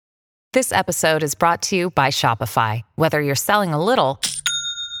This episode is brought to you by Shopify. Whether you're selling a little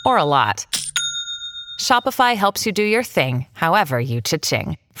or a lot, Shopify helps you do your thing, however you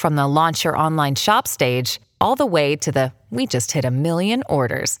cha-ching. From the launch your online shop stage, all the way to the we just hit 1 million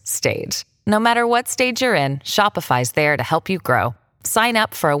orders stage. No matter what stage you're in, Shopify's there to help you grow. Sign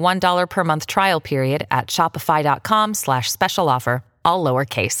up for a $1 per month trial period at shopify.com/special offer, all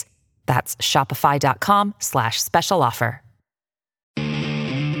lowercase. That's shopify.com/special offer.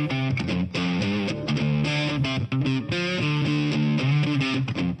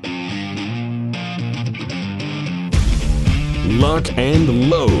 Lock and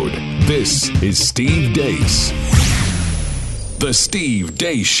load. This is Steve Deace. The Steve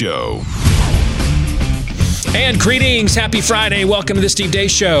Deace Show. And greetings. Happy Friday. Welcome to the Steve Deace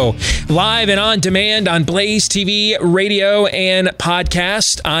Show. Live and on demand on Blaze TV, radio, and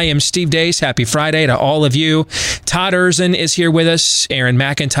podcast. I am Steve Deace. Happy Friday to all of you. Todd Erzin is here with us. Aaron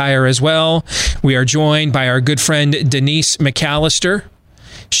McIntyre as well. We are joined by our good friend Denise McAllister.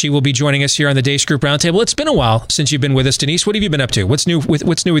 She will be joining us here on the Deace Group Roundtable. It's been a while since you've been with us, Denise. What have you been up to? What's new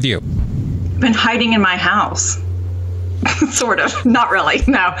with you? Been hiding in my house. Sort of. Not really.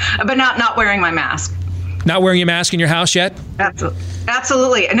 No. But not wearing my mask. Not wearing your mask in your house yet?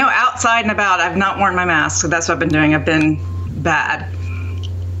 Absolutely. No, outside and about. I've not worn my mask. So that's what I've been doing. I've been bad.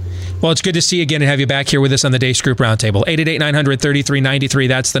 Well, it's good to see you again and have you back here with us on the Deace Group Roundtable. 888-900-3393.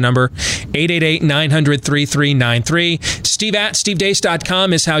 That's the number. 888-900-3393. Steve at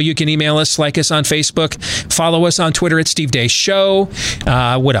stevedeace.com is how you can email us, like us on Facebook, follow us on Twitter at Steve Deace Show.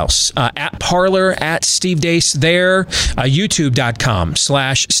 What else? At Parler at Steve Deace there.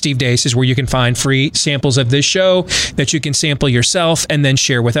 YouTube.com/Steve Deace is where you can find free samples of this show that you can sample yourself and then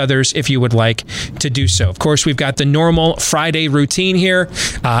share with others if you would like to do so. Of course, we've got the normal Friday routine here.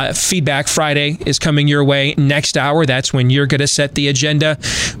 Feedback Friday is coming your way next hour. That's when you're going to set the agenda.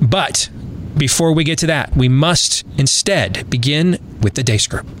 But before we get to that, we must instead begin with the Deace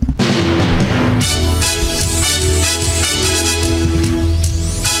Group.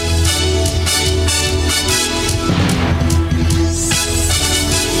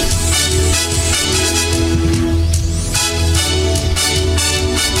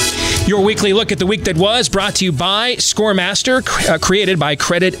 Your weekly look at the week that was, brought to you by ScoreMaster, created by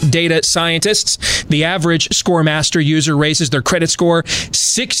credit data scientists. The average ScoreMaster user raises their credit score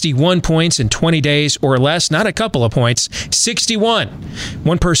 61 points in 20 days or less. Not a couple of points, 61.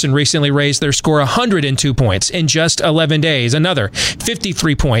 One person recently raised their score 102 points in just 11 days. Another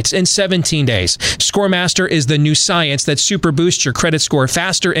 53 points in 17 days. ScoreMaster is the new science that super boosts your credit score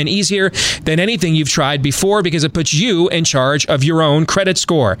faster and easier than anything you've tried before because it puts you in charge of your own credit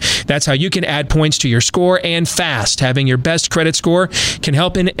score. That's how you can add points to your score and fast. Having your best credit score can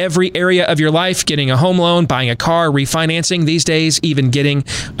help in every area of your life. Getting a home loan, buying a car, refinancing, these days, even getting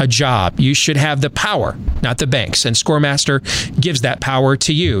a job. You should have the power, not the banks. And ScoreMaster gives that power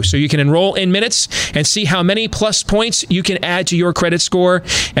to you. So you can enroll in minutes and see how many plus points you can add to your credit score.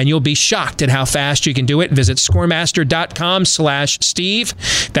 And you'll be shocked at how fast you can do it. Visit scoremaster.com/Steve.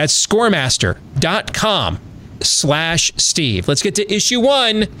 That's scoremaster.com/Steve. Let's get to issue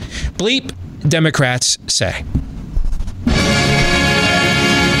one. Bleep Democrats say.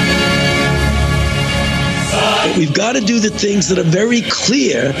 We've got to do the things that are very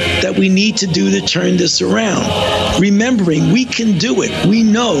clear that we need to do to turn this around. Remembering we can do it. We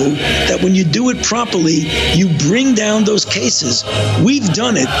know that when you do it properly, you bring down those cases. We've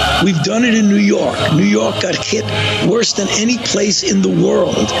done it. We've done it in New York. New York got hit worse than any place in the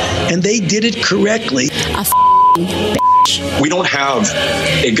world, and they did it correctly. We don't have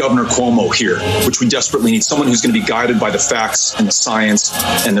a Governor Cuomo here, which we desperately need, someone who's going to be guided by the facts and the science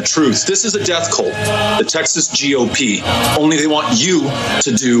and the truth. This is a death cult, the Texas GOP. Only they want you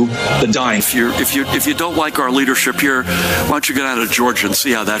to do the dying. If you don't like our leadership here, why don't you get out of Georgia and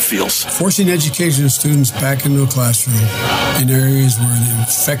see how that feels? Forcing education of students back into a classroom in areas where the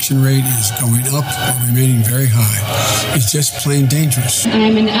infection rate is going up or remaining very high is just plain dangerous.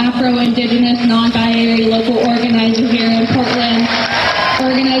 I'm an Afro-Indigenous, non-binary local organizer here in Portland,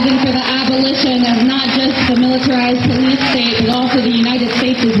 organizing for the abolition of not just the militarized police state, but also the United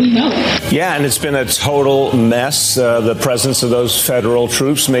States as we know it. Yeah, and it's been a total mess. The presence of those federal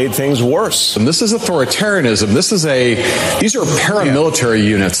troops made things worse. And this is authoritarianism. These are paramilitary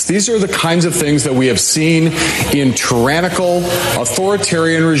units. These are the kinds of things that we have seen in tyrannical,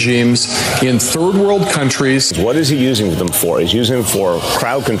 authoritarian regimes in third world countries. What is he using them for? He's using them for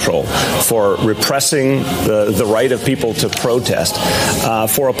crowd control, for repressing the right of people to protest.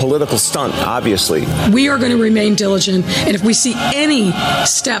 for a political stunt, obviously. We are going to remain diligent, and if we see any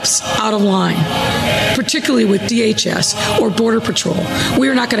steps out of line, particularly with DHS or Border Patrol, we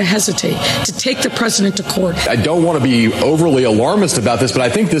are not going to hesitate to take the president to court. I don't want to be overly alarmist about this, but I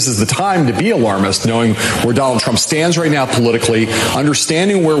think this is the time to be alarmist, knowing where Donald Trump stands right now politically,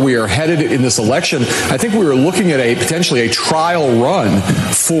 understanding where we are headed in this election. I think we are looking at potentially a trial run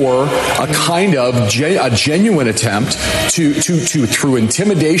for a kind of a genuine attempt to through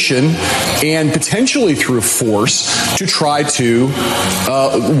intimidation and potentially through force to try to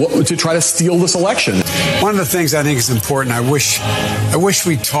steal this election. One of the things I think is important, I wish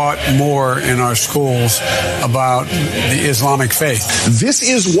we taught more in our schools about the Islamic faith. This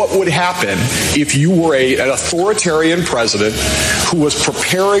is what would happen if you were an authoritarian president who was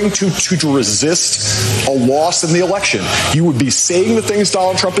preparing to resist a loss in the election. You would be saying the things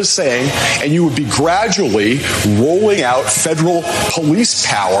Donald Trump is saying, and you would be gradually rolling out federal police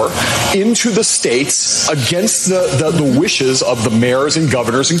power into the states against the wishes of the mayors and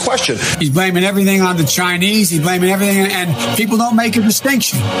governors in question. He's blaming everything on the Chinese. He's blaming everything, and people don't make a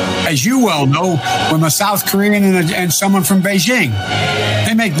distinction. As you well know, when a South Korean and someone from Beijing,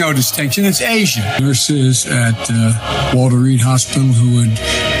 they make no distinction. It's Asian. Nurses at Walter Reed Hospital who would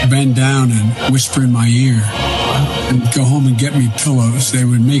bend down and whisper in my ear and go home and get me pillows. They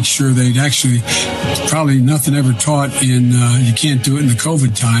would make sure they'd actually, probably nothing ever taught in, you can't do it in the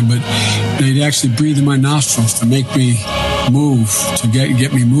COVID time, but they'd actually breathe in my nostrils to make me move, to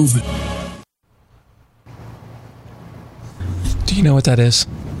get me moving. Do you know what that is?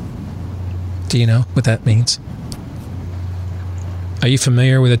 Do you know what that means? Are you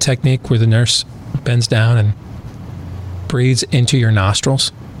familiar with a technique where the nurse bends down and breathes into your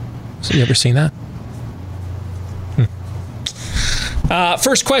nostrils? So you ever seen that?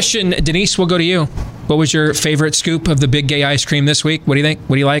 First question, Denise, we'll go to you. What was your favorite scoop of the big gay ice cream this week? What do you think?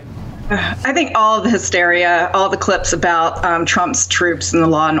 What do you like? I think all of the hysteria, all the clips about Trump's troops and the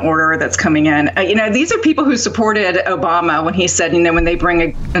law and order that's coming in. These are people who supported Obama when he said, when they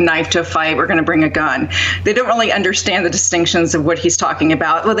bring a knife to a fight, we're going to bring a gun. They don't really understand the distinctions of what he's talking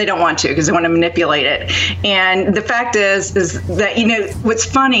about. Well, they don't want to because they want to manipulate it. And the fact is that, what's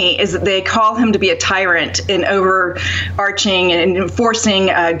funny is that they call him to be a tyrant and overarching and enforcing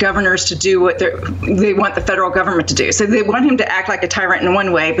governors to do what they want the federal government to do. So they want him to act like a tyrant in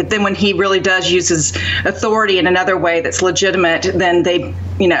one way, but then when he really does use his authority in another way that's legitimate, then they,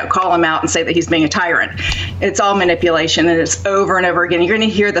 call him out and say that he's being a tyrant. It's all manipulation, and it's over and over again. You're going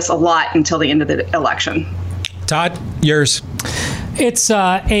to hear this a lot until the end of the election. Todd, yours. It's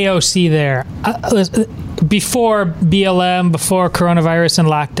AOC there. Before BLM, before coronavirus and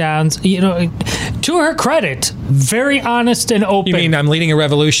lockdowns, to her credit, very honest and open. You mean I'm leading a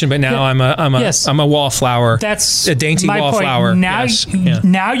revolution, but now yes. I'm a wallflower. That's a dainty my wallflower. Point.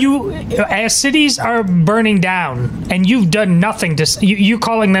 Now you, as cities are burning down, and you've done nothing to you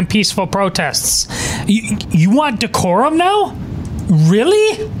calling them peaceful protests. You want decorum now?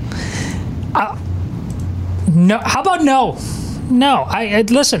 Really? No. How about no? No. I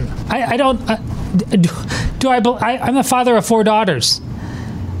listen. I don't. I'm the father of 4 daughters.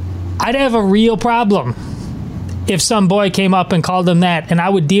 I'd have a real problem if some boy came up and called him that, and I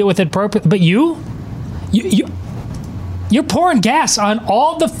would deal with it appropriately. But you're pouring gas on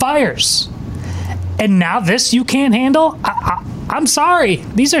all the fires, and now this you can't handle. I'm sorry.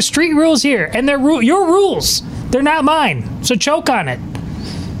 These are street rules here, and they're your rules. They're not mine. So choke on it.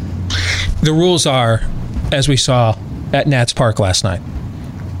 The rules are, as we saw at Nats Park last night,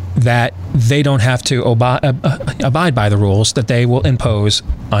 that they don't have to abide by the rules that they will impose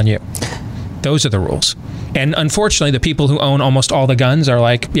on you. Those are the rules. And unfortunately, the people who own almost all the guns are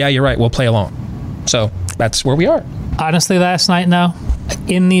like, yeah, you're right, we'll play along. So that's where we are. Honestly, last night now,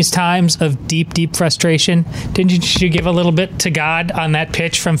 in these times of deep, deep frustration, didn't you give a little bit to God on that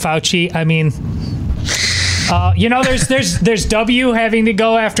pitch from Fauci? I mean, there's W having to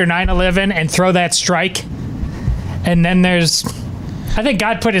go after 9/11 and throw that strike. And then I think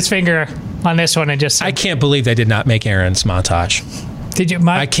God put his finger on this one and just said, I can't believe they did not make Aaron's montage. Did you?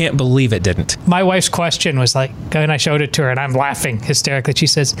 I can't believe it didn't. My wife's question was like, and I showed it to her, and I'm laughing hysterically. She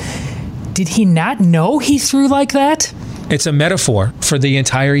says, did he not know he threw like that? It's a metaphor for the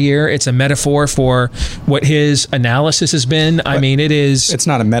entire year. It's a metaphor for what his analysis has been. But I mean, it is... It's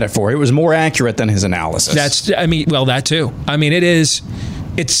not a metaphor. It was more accurate than his analysis. That too. I mean, it is...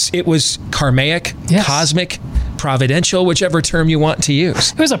 It was karmic, yes, cosmic, providential, whichever term you want to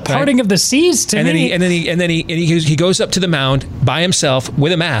use. It was a parting of the seas to me. And then he goes up to the mound by himself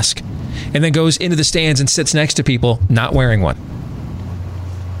with a mask, and then goes into the stands and sits next to people not wearing one.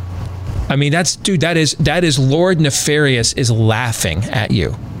 I mean, that is Lord Nefarious is laughing at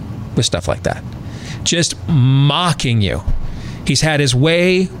you with stuff like that. Just mocking you. He's had his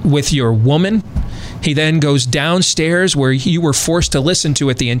way with your woman. He then goes downstairs where you were forced to listen to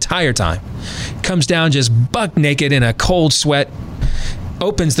it the entire time. Comes down just buck naked in a cold sweat,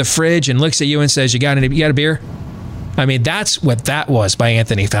 opens the fridge and looks at you and says, you got a beer? I mean, that's what that was by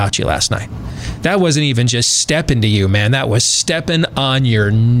Anthony Fauci last night. That wasn't even just stepping to you, man. That was stepping on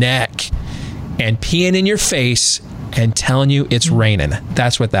your neck and peeing in your face and telling you it's raining.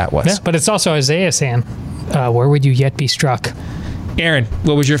 That's what that was. Yeah, but it's also Isaiah saying, where would you yet be struck? Aaron,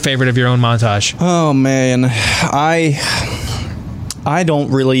 what was your favorite of your own montage? Oh, man. I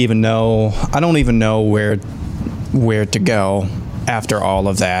don't really even know. I don't even know where to go after all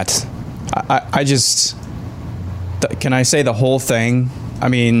of that. I just... Can I say the whole thing? I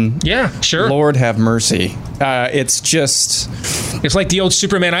mean... Yeah, sure. Lord have mercy. It's like the old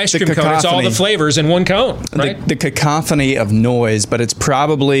Superman ice cream cone. It's all the flavors in one cone, right? The cacophony of noise, but it's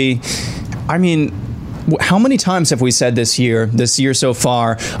probably... I mean... How many times have we said this year so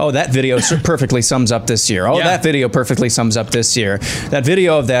far, oh, that video perfectly sums up this year. Oh, yeah. That video perfectly sums up this year. That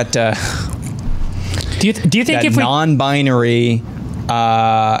video of that... do you think that if non-binary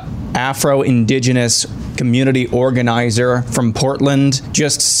Afro-Indigenous community organizer from Portland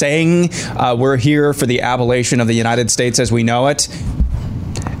just saying we're here for the abolition of the United States as we know it.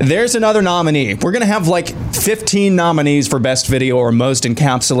 There's another nominee. We're going to have like 15 nominees for Best Video or Most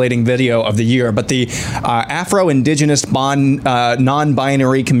Encapsulating Video of the Year. But the Afro-Indigenous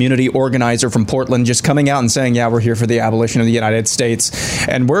non-binary community organizer from Portland just coming out and saying, yeah, we're here for the abolition of the United States.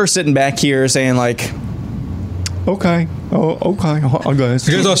 And we're sitting back here saying like, okay. Oh, okay. I guess.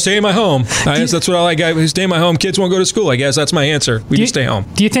 I guess I'll stay in my home. I guess that's what I like. I stay in my home. Kids won't go to school. I guess that's my answer. We just stay home.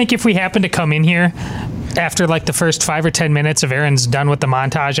 Do you think if we happen to come in here after like the first 5 or 10 minutes of Aaron's done with the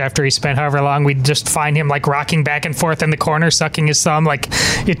montage after he spent however long, we'd just find him like rocking back and forth in the corner, sucking his thumb? Like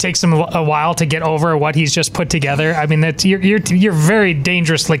it takes him a while to get over what he's just put together. I mean, that's you're very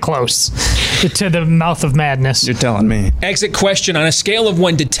dangerously close to the mouth of madness. You're telling me. Exit question on a scale of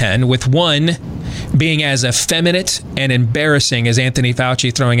 1 to 10, with 1 being as effeminate and embarrassing as Anthony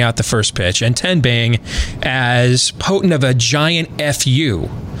Fauci throwing out the first pitch, and 10 being as potent of a giant FU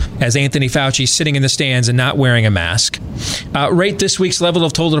as Anthony Fauci sitting in the stands and not wearing a mask. Rate this week's level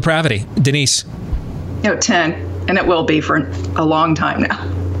of total depravity. Denise? 10, and it will be for a long time now.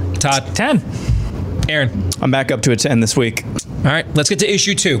 Todd? 10. Aaron? I'm back up to a 10 this week. All right, let's get to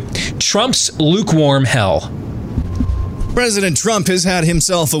issue 2. Trump's lukewarm hell. President Trump has had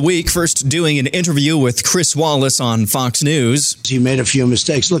himself a week, first doing an interview with Chris Wallace on Fox News. He made a few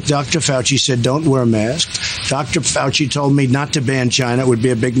mistakes. Look, Dr. Fauci said don't wear a mask. Dr. Fauci told me not to ban China. It would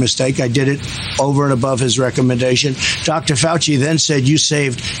be a big mistake. I did it over and above his recommendation. Dr. Fauci then said you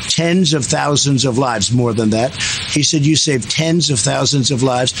saved tens of thousands of lives, more than that. He said you saved tens of thousands of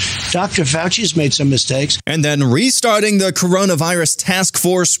lives. Dr. Fauci's made some mistakes. And then restarting the coronavirus task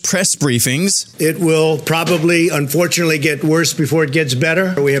force press briefings. It will probably, unfortunately, get worse before it gets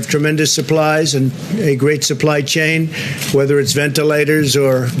better. We have tremendous supplies and a great supply chain, whether it's ventilators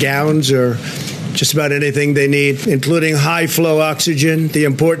or gowns or just about anything they need, including high-flow oxygen, the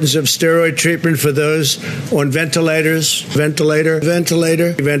importance of steroid treatment for those on ventilators, ventilators.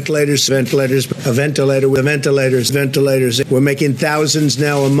 We're making thousands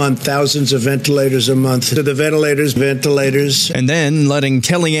now a month, thousands of ventilators a month. To the ventilators. And then letting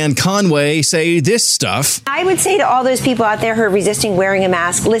Kellyanne Conway say this stuff. I would say to all those people out there who are resisting wearing a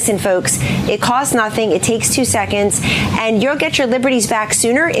mask, listen, folks, it costs nothing. It takes 2 seconds, and you'll get your liberties back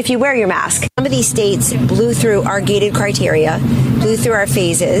sooner if you wear your mask. Some of these states blew through our gated criteria, blew through our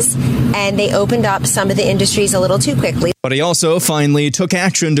phases, and they opened up some of the industries a little too quickly. But he also finally took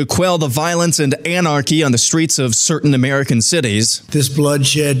action to quell the violence and anarchy on the streets of certain American cities. This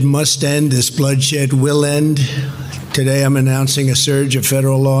bloodshed must end. This bloodshed will end. Today I'm announcing a surge of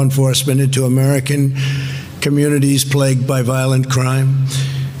federal law enforcement into American communities plagued by violent crime.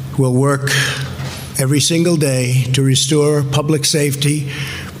 We'll work every single day to restore public safety,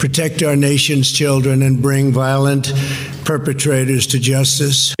 protect our nation's children, and bring violent perpetrators to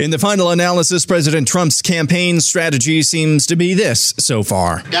justice. In the final analysis, President Trump's campaign strategy seems to be this so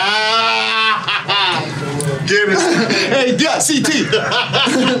far. Hey, yeah, CT.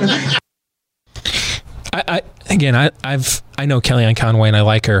 I know Kellyanne Conway and I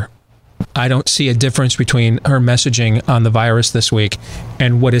like her. I don't see a difference between her messaging on the virus this week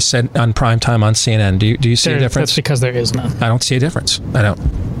and what is said on primetime on CNN. Do you see a difference? That's because there is none. I don't see a difference. I don't.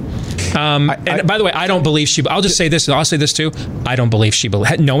 And by the way, I don't believe she... I'll just say this. I'll say this too. I don't believe she...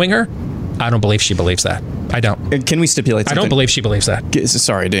 Knowing her, I don't believe she believes that. I don't. Can we stipulate something? I don't believe she believes that.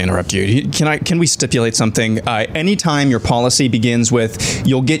 Sorry to interrupt you. Can we stipulate something? Anytime your policy begins with,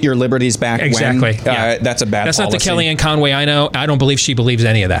 you'll get your liberties back exactly. when, that's a bad That's policy. not the Kellyanne Conway I know. I don't believe she believes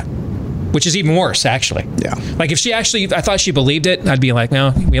any of that. Which is even worse, actually. Yeah. Like, if she actually, I thought she believed it, I'd be like,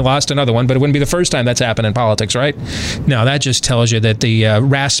 no, we lost another one, but it wouldn't be the first time that's happened in politics, right? No, that just tells you that the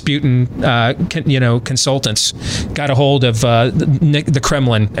Rasputin, consultants got a hold of the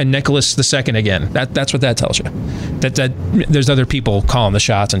Kremlin and Nicholas II again. That's what that tells you. That there's other people calling the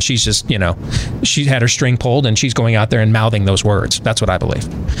shots, and she's just, she had her string pulled, and she's going out there and mouthing those words. That's what I believe.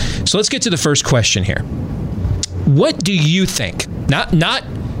 So let's get to the first question here. What do you think? Not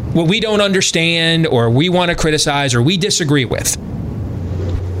what we don't understand or we want to criticize or we disagree with.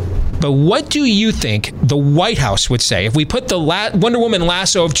 But what do you think the White House would say if we put the Wonder Woman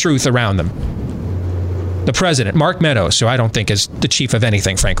lasso of truth around them? The president, Mark Meadows, who I don't think is the chief of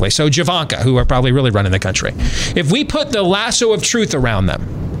anything, frankly. So Javanka, who are probably really running the country. If we put the lasso of truth around them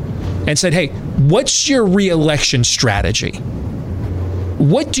and said, hey, what's your re-election strategy?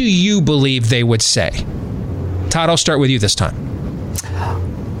 What do you believe they would say? Todd, I'll start with you this time.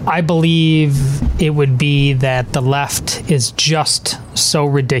 I believe it would be that the left is just so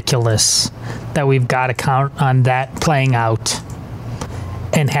ridiculous that we've got to count on that playing out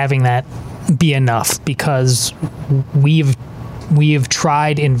and having that be enough, because we've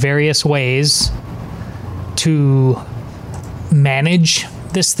tried in various ways to manage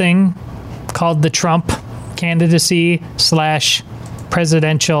this thing called the Trump candidacy /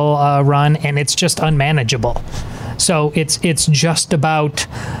 presidential run, and it's just unmanageable. So it's just about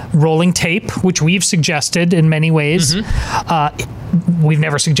rolling tape, which we've suggested in many ways. We've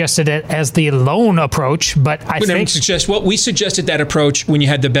never suggested it as the lone approach, but we suggested that approach when you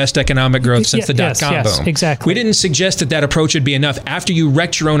had the best economic growth since the dot-com boom. Exactly. We didn't suggest that approach would be enough after you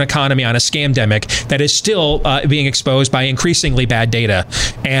wrecked your own economy on a scamdemic that is still being exposed by increasingly bad data.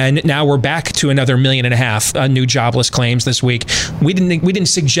 And now we're back to another 1.5 million new jobless claims this week. We didn't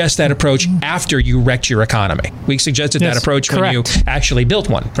suggest that approach after you wrecked your economy. We suggested that approach when you actually built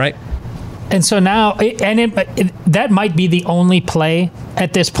one, right? And so now, that might be the only play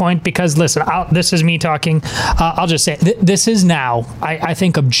at this point, because, listen, this is me talking. I'll just say, this is now, I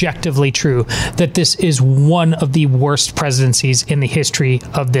think, objectively true, that this is one of the worst presidencies in the history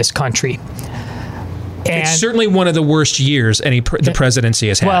of this country. And it's certainly one of the worst years the presidency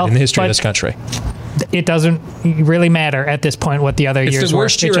has had in the history of this country. It doesn't really matter at this point what the other years were. It's the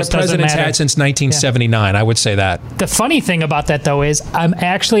worst year a president's had since 1979. I would say that. The funny thing about that, though, is I'm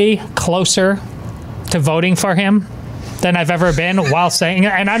actually closer to voting for him than I've ever been while saying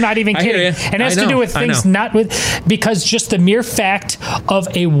it. And I'm not even kidding. And it has to do with things because just the mere fact of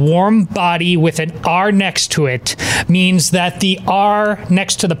a warm body with an R next to it means that the R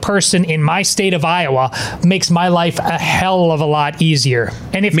next to the person in my state of Iowa makes my life a hell of a lot easier.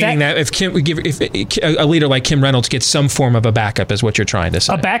 And if a leader like Kim Reynolds gets some form of a backup is what you're trying to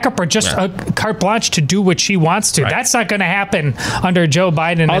say. A backup or just a carte blanche to do what she wants to. Right. That's not going to happen under Joe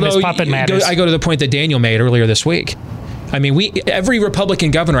Biden and his puppet masters. I go to the point that Daniel made earlier this week. I mean, every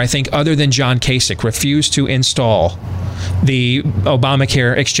Republican governor, I think, other than John Kasich, refused to install the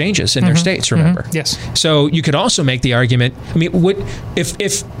Obamacare exchanges in their states, remember? Yes. So you could also make the argument, I mean,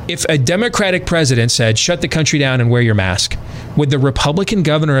 if a Democratic president said, shut the country down and wear your mask, would the Republican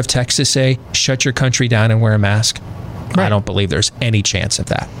governor of Texas say, shut your country down and wear a mask? Right. I don't believe there's any chance of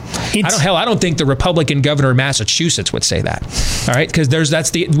that. I don't think the Republican governor of Massachusetts would say that. All right, because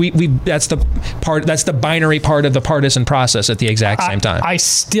that's the binary part of the partisan process at the exact same time. I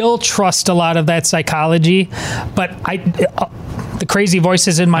still trust a lot of that psychology, but the crazy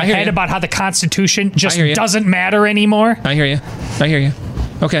voices in my head about how the Constitution just doesn't matter anymore. I hear you.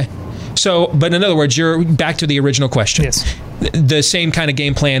 Okay. So, but in other words, you're back to the original question. Yes. The same kind of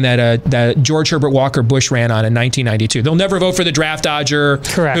game plan that George Herbert Walker Bush ran on in 1992. They'll never vote for the draft dodger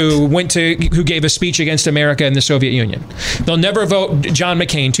who gave a speech against America and the Soviet Union. They'll never vote John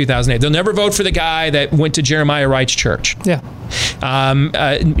McCain 2008. They'll never vote for the guy that went to Jeremiah Wright's church. Yeah.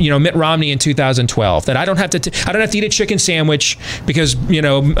 Mitt Romney in 2012. That I don't have to eat a chicken sandwich because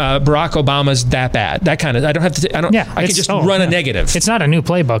Barack Obama's that bad. That kind of I can just run a negative. It's not a new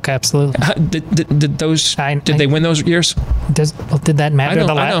playbook. Absolutely. Did they win those years? Did that matter?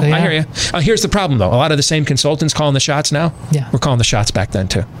 I know. I hear you. Here's the problem, though. A lot of the same consultants calling the shots now. Yeah. We're calling the shots back then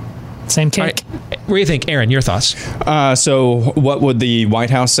too. Same cake. Right. What do you think, Aaron? Your thoughts? So what would the White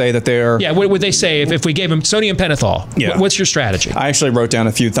House say that they're... Yeah, what would they say if we gave them sodium pentothal? Yeah. What's your strategy? I actually wrote down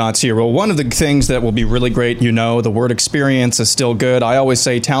a few thoughts here. Well, one of the things that will be really great, the word experience is still good. I always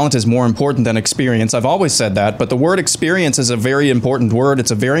say talent is more important than experience. I've always said that, but the word experience is a very important word.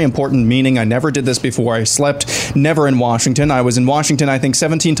 It's a very important meaning. I never did this before. I slept never in Washington. I was in Washington, I think,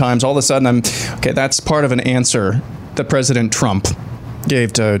 17 times. All of a sudden, that's part of an answer that President Trump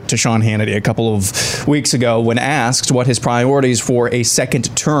gave to Sean Hannity a couple of weeks ago when asked what his priorities for a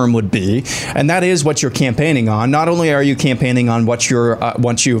second term would be. And that is what you're campaigning on. Not only are you campaigning on what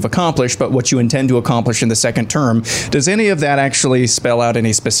you've accomplished, but what you intend to accomplish in the second term. Does any of that actually spell out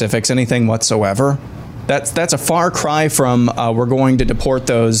any specifics, anything whatsoever? That's a far cry from we're going to deport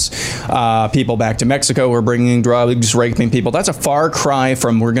those people back to Mexico. We're bringing drugs, raping people. That's a far cry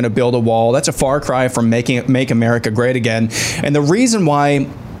from we're going to build a wall. That's a far cry from make America great again. And the reason why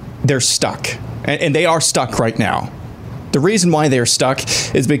they're stuck, and they are stuck right now, the reason why they're stuck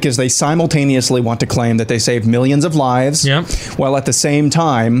is because they simultaneously want to claim that they saved millions of lives, while at the same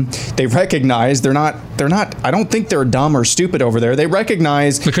time they recognize they're not. I don't think they're dumb or stupid over there. They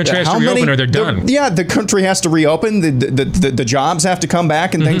recognize the country has to reopen or they're done. The country has to reopen. The jobs have to come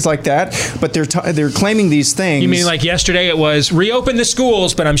back and things like that. But they're claiming these things. You mean like yesterday it was reopen the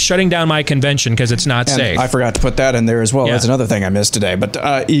schools, but I'm shutting down my convention because it's not safe. I forgot to put that in there as well. That's another thing I missed today. But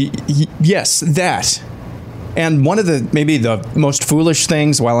yes, that. And one of maybe the most foolish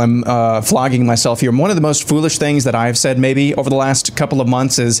things, while I'm flogging myself here, one of the most foolish things that I've said maybe over the last couple of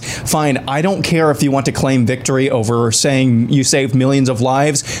months is, fine, I don't care if you want to claim victory over saying you saved millions of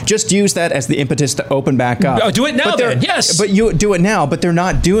lives. Just use that as the impetus to open back up. Oh, do it now then, yes. But you do it now, but they're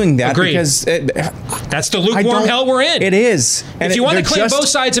not doing that. Agreed. Because that's the lukewarm hell we're in. It is. And if you want to claim both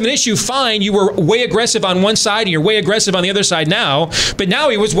sides of an issue, fine. You were way aggressive on one side and you're way aggressive on the other side now. But now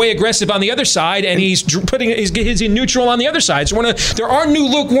he was way aggressive on the other side and he's he's in neutral on the other side. So there are new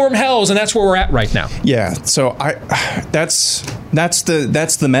lukewarm hells, and that's where we're at right now. Yeah. So that's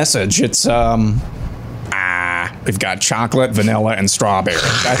the message. It's we've got chocolate, vanilla, and strawberry.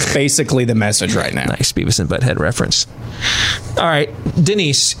 That's basically the message right now. Nice Beavis and Butthead reference. All right,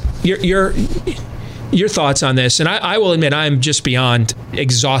 Denise, your thoughts on this, and I will admit I'm just beyond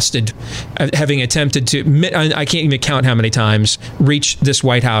exhausted having attempted to, I can't even count how many times, reach this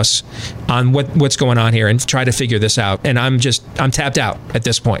White House on what's going on here and try to figure this out. And I'm tapped out at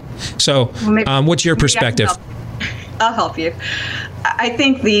this point. So what's your perspective? I'll help you. I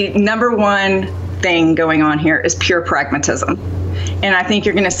think the number one thing going on here is pure pragmatism. And I think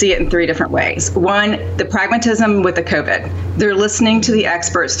you're going to see it in three different ways. One, the pragmatism with the COVID. They're listening to the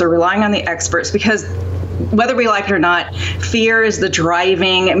experts. They're relying on the experts because whether we like it or not, fear is the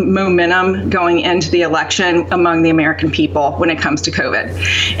driving momentum going into the election among the American people when it comes to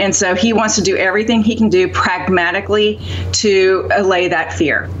COVID. And so he wants to do everything he can do pragmatically to allay that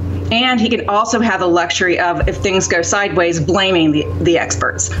fear. And he can also have the luxury of, if things go sideways, blaming the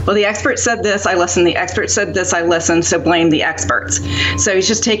experts. Well, the expert said this, I listened. The expert said this, I listened, so blame the experts. So he's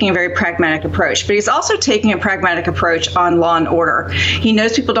just taking a very pragmatic approach. But he's also taking a pragmatic approach on law and order. He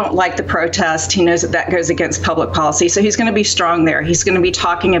knows people don't like the protest. He knows that goes against public policy. So he's going to be strong there. He's going to be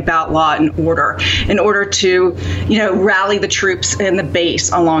talking about law and order in order to, rally the troops and the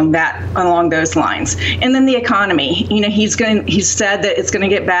base along those lines. And then the economy. He's said that it's going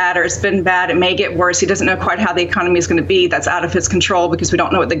to get bad, or it's been bad. It may get worse. He doesn't know quite how the economy is going to be. That's out of his control because we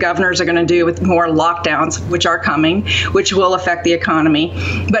don't know what the governors are going to do with more lockdowns, which are coming, which will affect the economy.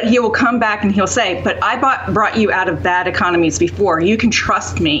 But he will come back and he'll say, but I brought you out of bad economies before. You can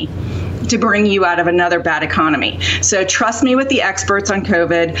trust me to bring you out of another bad economy. So trust me with the experts on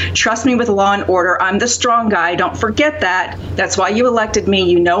COVID. Trust me with law and order. I'm the strong guy. Don't forget that. That's why you elected me.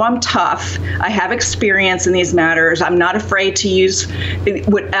 You know I'm tough. I have experience in these matters. I'm not afraid to use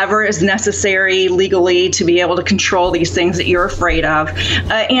whatever is necessary legally to be able to control these things that you're afraid of.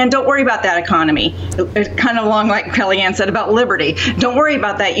 And don't worry about that economy. Kind of along like Kellyanne said about liberty. Don't worry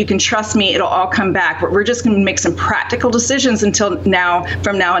about that. You can trust me. It'll all come back. We're just going to make some practical decisions from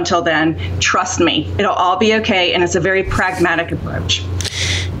now until then. Trust me, it'll all be okay, and it's a very pragmatic approach.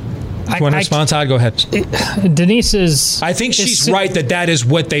 You want to respond, Todd? Go ahead. Denise I think she's right that is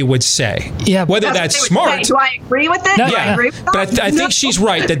what they would say. Yeah, whether that's smart. Do I agree with it? No, do I agree with that? But I think she's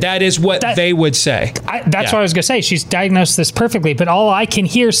right that is what they would say. That's what I was going to say. She's diagnosed this perfectly, but all I can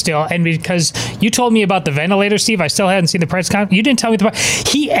hear still, and because you told me about the ventilator, Steve, I still hadn't seen the press conference. You didn't tell me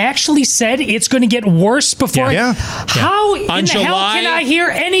he actually said it's going to get worse before. Yeah. How in the hell can I hear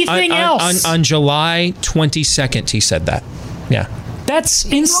anything else? On July 22nd, he said that. Yeah. That's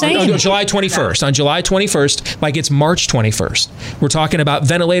insane. No, July 21st. On July 21st, like it's March 21st. We're talking about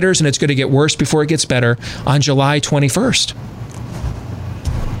ventilators, and it's going to get worse before it gets better on July 21st.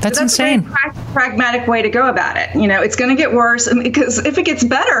 That's insane. A very pragmatic way to go about it. It's going to get worse, and because if it gets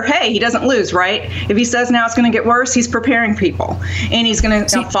better, hey, he doesn't lose, right? If he says now it's going to get worse, he's preparing people, and he's going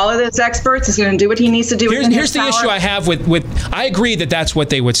to follow those experts. He's going to do what he needs to do. Here's the issue I have with. I agree that that's what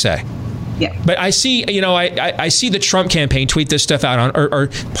they would say. Yeah. But I see, I see the Trump campaign tweet this stuff out on or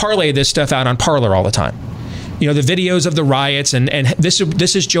parlay this stuff out on Parler all the time. The videos of the riots and this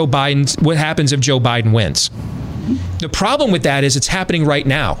is Joe Biden's. What happens if Joe Biden wins? The problem with that is it's happening right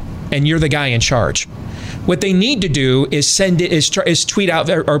now, and you're the guy in charge. What they need to do is tweet out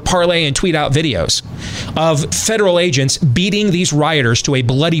or parlay and tweet out videos of federal agents beating these rioters to a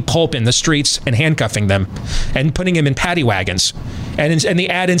bloody pulp in the streets and handcuffing them and putting them in paddy wagons. And the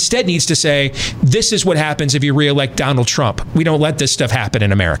ad instead needs to say, this is what happens if you reelect Donald Trump. We don't let this stuff happen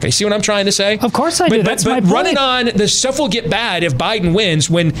in America. You see what I'm trying to say? Of course I do. That's my point. Running on, the stuff will get bad if Biden wins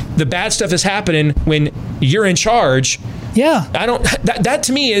when the bad stuff is happening when you're in charge. Yeah. That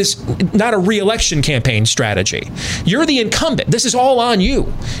to me is not a re-election campaign strategy. You're the incumbent. This is all on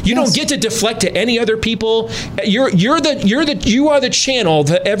you. You don't get to deflect to any other people. You are the channel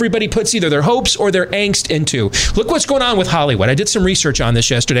that everybody puts either their hopes or their angst into. Look what's going on with Hollywood. I did some research on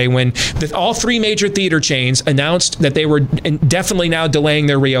this yesterday when all three major theater chains announced that they were definitely now delaying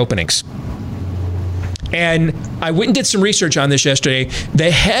their reopenings. And I went and did some research on this yesterday.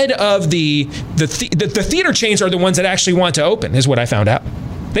 The head of the theater chains are the ones that actually want to open, is what I found out.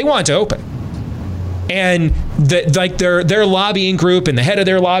 They want to open. And their lobbying group and the head of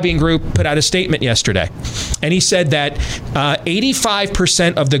their lobbying group put out a statement yesterday. And he said that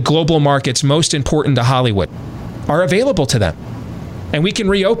 85% of the global markets most important to Hollywood are available to them. And we can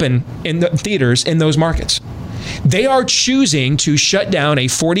reopen in the theaters in those markets. They are choosing to shut down a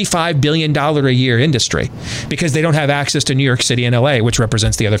 $45 billion a year industry because they don't have access to New York City and LA, which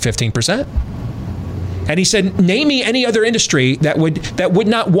represents the other 15%. And he said, name me any other industry that would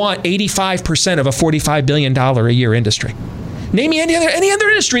not want 85% of a $45 billion a year industry. Name me any other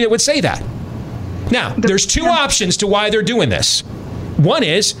industry that would say that. Now, there's two options to why they're doing this. One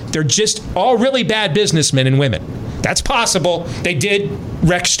is they're just all really bad businessmen and women. That's possible. They did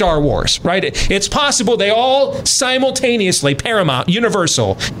wreck Star Wars, right? It's possible they all simultaneously, Paramount,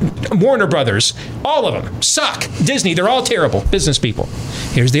 Universal, Warner Brothers, all of them suck. Disney, they're all terrible business people.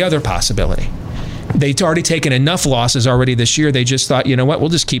 Here's the other possibility. They'd already taken enough losses already this year. They just thought, you know what, we'll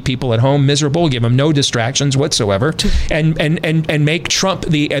just keep people at home miserable, give them no distractions whatsoever, and make Trump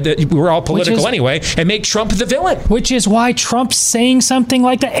we're all political anyway, and make Trump the villain. Which is why Trump's saying something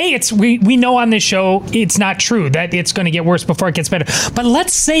like that. Hey, we know on this show it's not true that it's going to get worse before it gets better. But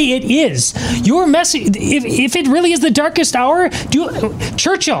let's say it is. Your message, if it really is the darkest hour,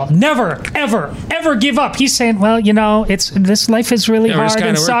 Churchill never, ever, ever give up. He's saying, well, this life is really hard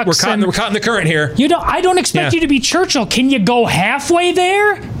and sucks. We're caught in the current here. I don't expect you to be Churchill. Can you go halfway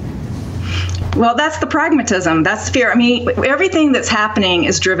there? Well, that's the pragmatism. That's fear. I mean, everything that's happening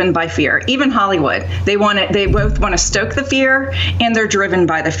is driven by fear. Even Hollywood, they both want to stoke the fear, and they're driven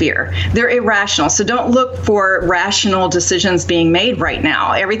by the fear. They're irrational. So don't look for rational decisions being made right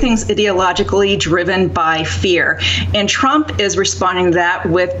now. Everything's ideologically driven by fear. And Trump is responding to that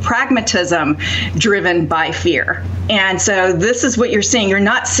with pragmatism driven by fear. And so this is what you're seeing. You're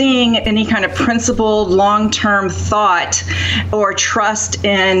not seeing any kind of principled, long-term thought or trust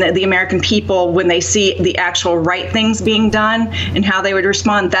in the American people when they see the actual right things being done and how they would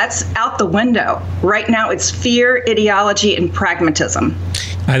respond. That's out the window. Right now, it's fear, ideology, and pragmatism.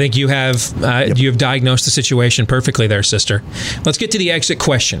 I think you have diagnosed the situation perfectly there, sister. Let's get to the exit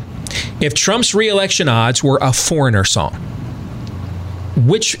question. If Trump's re-election odds were a Foreigner song,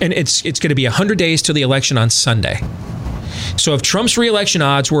 and it's going to be 100 days till the election on Sunday. So if Trump's re-election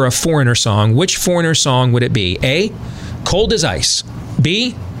odds were a Foreigner song, which Foreigner song would it be? A, Cold as Ice.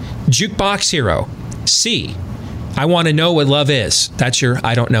 B, Jukebox Hero. C, I Want to Know What Love Is. That's your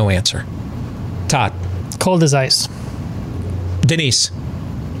I don't know answer. Todd. Cold as Ice. Denise.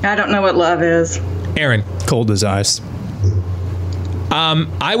 I don't know what love is. Aaron. Cold as Ice.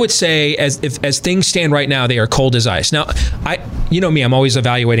 I would say as things stand right now, they are cold as ice. Now, you know me, I'm always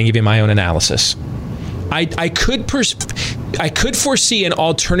evaluating, giving my own analysis. I could foresee an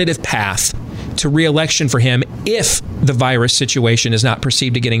alternative path to re-election for him if the virus situation is not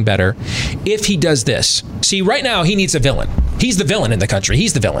perceived to getting better. If he does this. See, right now, he needs a villain. He's the villain in the country.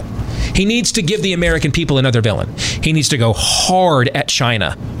 He's the villain. He needs to give the American people another villain. He needs to go hard at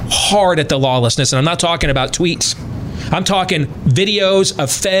China, hard at the lawlessness. And I'm not talking about tweets. I'm talking videos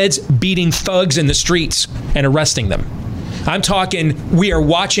of feds beating thugs in the streets and arresting them. I'm talking we are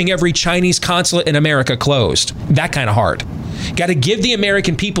watching every Chinese consulate in America closed. That kind of hard. Got to give the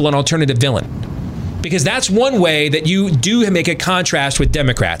American people an alternative villain. Because that's one way that you do make a contrast with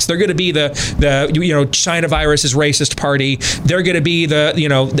Democrats. They're going to be the China virus is racist party. They're going to be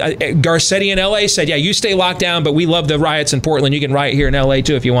Garcetti in LA said, yeah, you stay locked down, but we love the riots in Portland. You can riot here in LA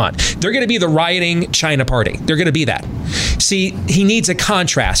too if you want. They're going to be the rioting China party. They're going to be that. See, he needs a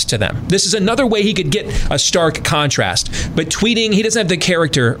contrast to them. This is another way he could get a stark contrast. But tweeting, he doesn't have the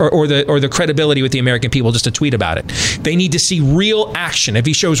character or the credibility with the American people just to tweet about it. They need to see real action. If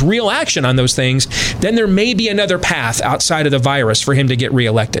he shows real action on those things, then there may be another path outside of the virus for him to get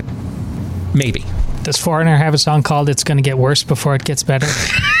reelected. Maybe. Does Foreigner have a song called "It's Going to Get Worse Before It Gets Better"?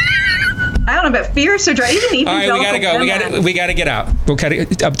 I don't know, but fierce or dry. Even all right, we gotta go. We gotta get out. We'll cut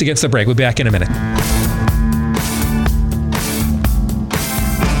it up against the break. We'll be back in a minute.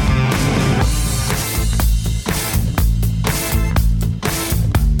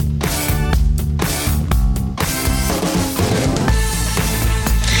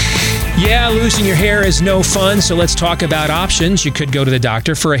 Yeah, losing your hair is no fun, so let's talk about options. You could go to the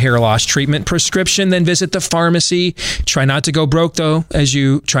doctor for a hair loss treatment prescription, then visit the pharmacy. Try not to go broke, though, as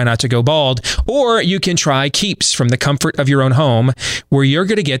you try not to go bald. Or you can try Keeps from the comfort of your own home, where you're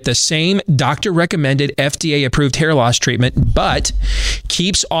going to get the same doctor-recommended, FDA-approved hair loss treatment, but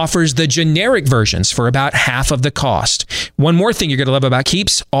Keeps offers the generic versions for about half of the cost. One more thing you're going to love about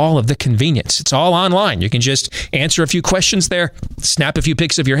Keeps, all of the convenience. It's all online. You can just answer a few questions there, snap a few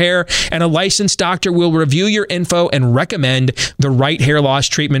pics of your hair, and a licensed doctor will review your info and recommend the right hair loss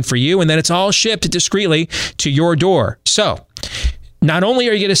treatment for you. And then it's all shipped discreetly to your door. So not only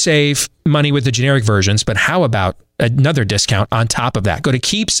are you going to save money with the generic versions, but how about another discount on top of that? Go to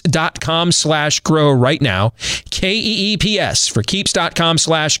keeps.com/grow right now, KEEPS for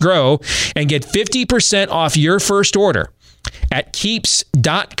keeps.com/grow, and get 50% off your first order at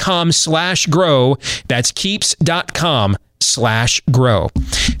keeps.com/grow. That's keeps.com/grow.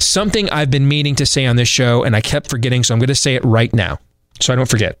 Something I've been meaning to say on this show and I kept forgetting, so I'm going to say it right now so I don't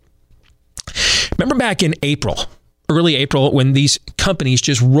forget. Remember back in early April, when these companies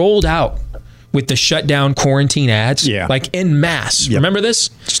just rolled out with the shutdown quarantine ads, like en masse. Yep. Remember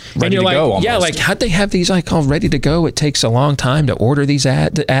this? Ready to go almost. Yeah, like how'd they have these like all ready to go? It takes a long time to order these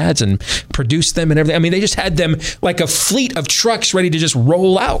ads and produce them and everything. I mean, they just had them like a fleet of trucks ready to just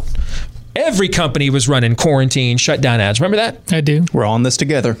roll out. Every company was running quarantine shutdown ads. Remember that? I do. We're on this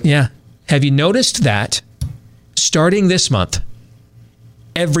together. Yeah. Have you noticed that starting this month,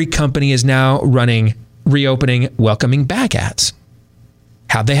 every company is now running reopening, welcoming back ads?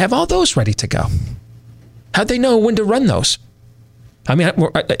 How'd they have all those ready to go? How'd they know when to run those? I mean,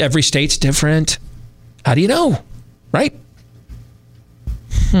 every state's different. How do you know? Right?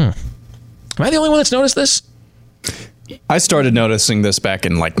 Am I the only one that's noticed this? I started noticing this back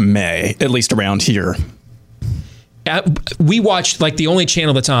in like May, at least around here. We watched like the only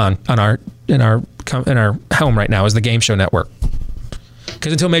channel that's on in our home right now is the Game Show Network.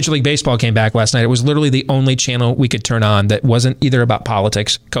 Because until Major League Baseball came back last night, it was literally the only channel we could turn on that wasn't either about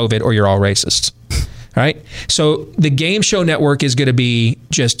politics, COVID, or you're all racists. All right? So the Game Show Network is going to be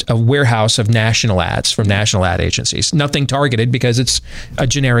just a warehouse of national ads from national ad agencies. Nothing targeted because it's a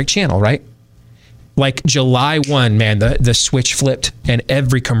generic channel, right? Like July 1, man, the switch flipped and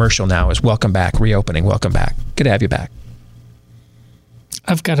every commercial now is welcome back, reopening, welcome back. Good to have you back.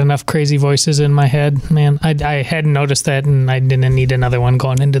 I've got enough crazy voices in my head, man. I hadn't noticed that, and I didn't need another one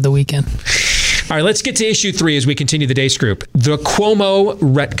going into the weekend. All right, let's get to issue 3 as we continue the day scoop. The Cuomo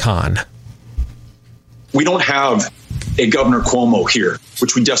retcon. We don't have a Governor Cuomo here,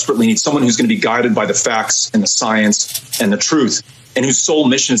 which we desperately need. Someone who's going to be guided by the facts and the science and the truth, and whose sole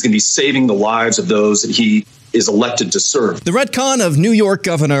mission is going to be saving the lives of those that he is elected to serve. The retcon of New York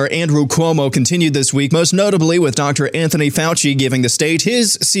Governor Andrew Cuomo continued this week, most notably with Dr. Anthony Fauci giving the state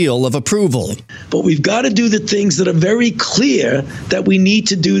his seal of approval. But we've got to do the things that are very clear that we need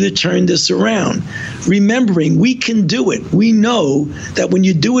to do to turn this around. Remembering we can do it. We know that when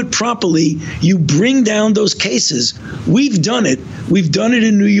you do it properly, you bring down those cases. We've done it. We've done it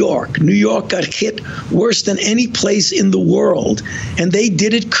in New York. New York got hit worse than any place in the world, and they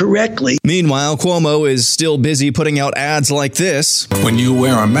did it correctly. Meanwhile, Cuomo is still busy putting out ads like this. When you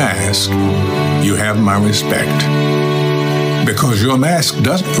wear a mask, you have my respect. Because your mask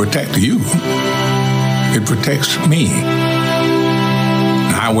doesn't protect you. It protects me.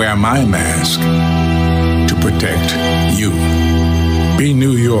 I wear my mask to protect you. Be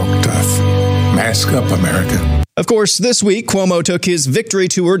New York tough. Mask up, America. Of course, this week, Cuomo took his victory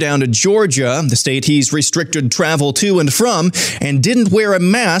tour down to Georgia, the state he's restricted travel to and from, and didn't wear a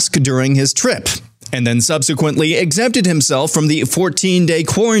mask during his trip. and then subsequently exempted himself from the 14-day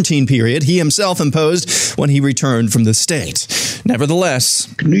quarantine period he himself imposed when he returned from the state.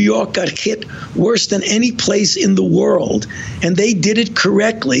 Nevertheless, New York got hit worse than any place in the world, and they did it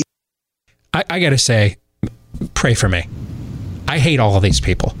correctly. I got to say, pray for me. I hate all of these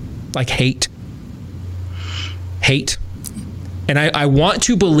people. Like, hate. And I want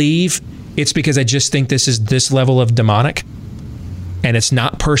to believe it's because I just think this is this level of demonic, and it's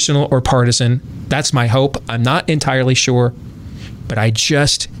not personal or partisan. That's my hope. I'm not entirely sure, but I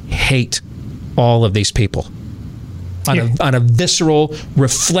just hate all of these people on a visceral,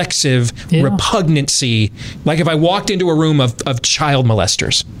 reflexive repugnancy. Like if I walked into a room of child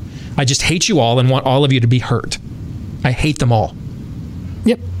molesters, I just hate you all and want all of you to be hurt. I hate them all.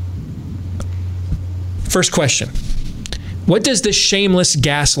 Yep. First question. What does the shameless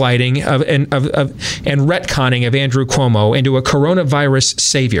gaslighting and retconning of Andrew Cuomo into a coronavirus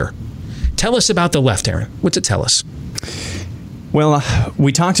savior tell us about the left, Aaron? What's it tell us? Well,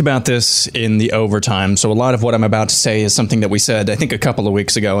 we talked about this in the overtime, so a lot of what I'm about to say is something that we said, I think, a couple of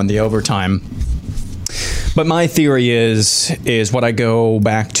weeks ago in the overtime. But my theory is what I go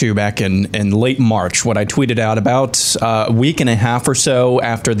back in late March, what I tweeted out about a week and a half or so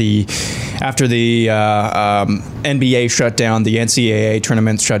after the NBA shut down, the NCAA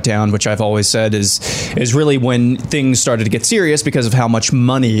tournament shut down, which I've always said is really when things started to get serious because of how much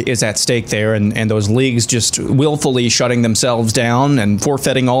money is at stake there, and those leagues just willfully shutting themselves down and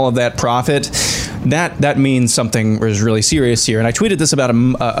forfeiting all of that profit. That means something was really serious here. And I tweeted this about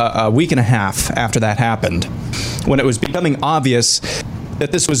a week and a half after that happened, when it was becoming obvious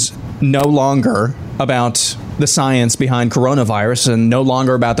that this was no longer about the science behind coronavirus and no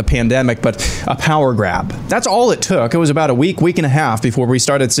longer about the pandemic, but a power grab. That's all it took. It was about a week and a half before we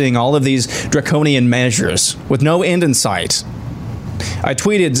started seeing all of these draconian measures with no end in sight. I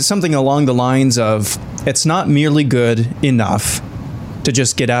tweeted something along the lines of, it's not merely good enough to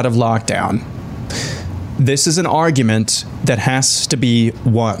just get out of lockdown. This is an argument that has to be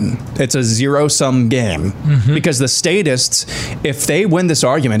won. It's a zero-sum game. Because the statists, if they win this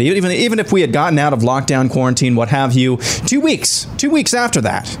argument, even if we had gotten out of lockdown, quarantine, what have you, 2 weeks after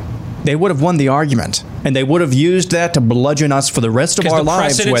that, they would have won the argument. And they would have used that to bludgeon us for the rest of our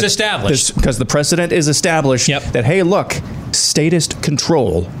lives. Because the precedent is established that, hey, look, statist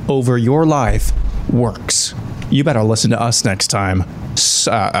control over your life works. You better listen to us next time.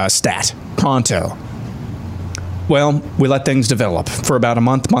 Pronto. Well, we let things develop for about a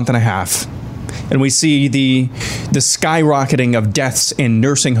month and a half. And we see the skyrocketing of deaths in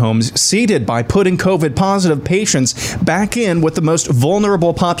nursing homes seeded by putting COVID-positive patients back in with the most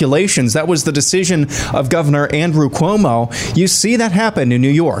vulnerable populations. That was the decision of Governor Andrew Cuomo. You see that happen in New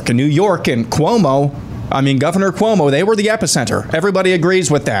York. In New York and Governor Cuomo, they were the epicenter. Everybody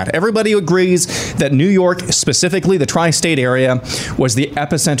agrees with that. Everybody agrees that New York, specifically the tri-state area, was the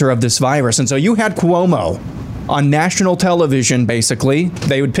epicenter of this virus. And so you had Cuomo on national television, basically.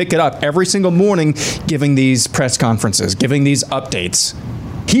 They would pick it up every single morning, giving these press conferences, giving these updates.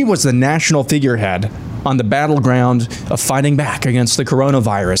 He was the national figurehead on the battleground of fighting back against the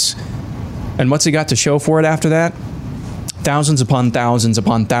coronavirus. And what's he got to show for it after that? Thousands upon thousands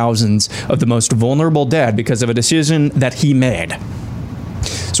upon thousands of the most vulnerable dead because of a decision that he made.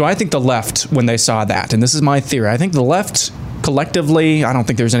 So I think the left, when they saw that, and this is my theory, I think the left collectively, I don't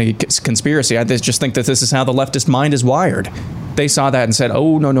think there's any conspiracy. I just think that this is how the leftist mind is wired. They saw that and said,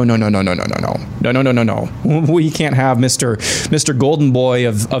 oh, no. We can't have Mr. Golden Boy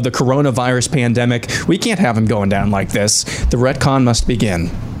of the coronavirus pandemic. We can't have him going down like this. The retcon must begin.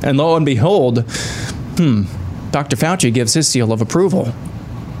 And lo and behold, Dr. Fauci gives his seal of approval.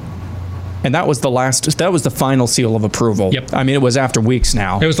 And that was the final seal of approval. Yep. I mean, it was after weeks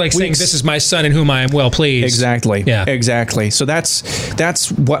now. It was like saying, this is my son in whom I am well pleased. Exactly. Yeah. Exactly. So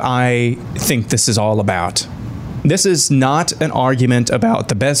that's what I think this is all about. This is not an argument about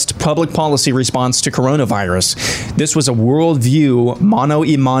the best public policy response to coronavirus. This was a worldview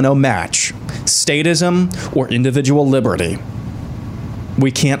mano-a-mano match. Statism or individual liberty. We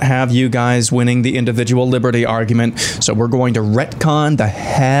can't have you guys winning the individual liberty argument, so we're going to retcon the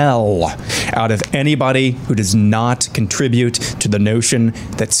hell out of anybody who does not contribute to the notion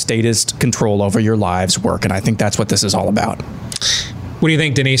that statist control over your lives work. And I think that's what this is all about. What do you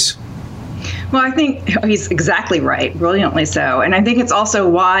think, Denise? Well, I think he's exactly right, brilliantly so. And I think it's also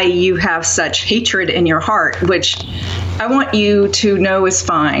why you have such hatred in your heart, which I want you to know is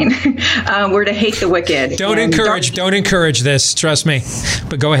fine. We're to hate the wicked. Don't encourage this. Trust me.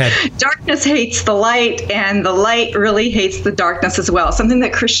 But go ahead. Darkness hates the light, and the light really hates the darkness as well. Something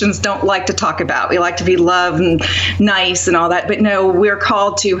that Christians don't like to talk about. We like to be love and nice and all that. But no, we're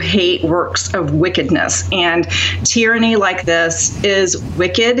called to hate works of wickedness. And tyranny like this is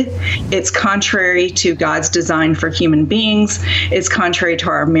wicked. It's contrary to God's design for human beings. It's contrary to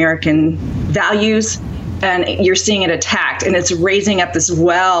our American values. And you're seeing it attacked, and it's raising up this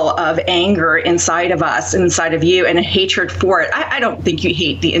well of anger inside of us, inside of you, and a hatred for it. I don't think you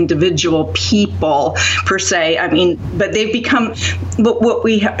hate the individual people per se. I mean, but they've become, what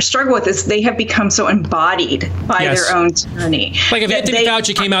we struggle with is they have become so embodied by their own tyranny. Like if Anthony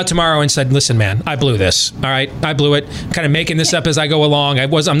Fauci came out tomorrow and said, listen, man, I blew this. All right, I blew it. I'm kind of making this up as I go along.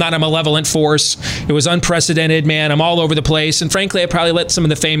 I'm not a malevolent force. It was unprecedented, man. I'm all over the place. And frankly, I probably let some of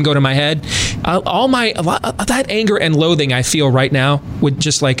the fame go to my head. That anger and loathing I feel right now would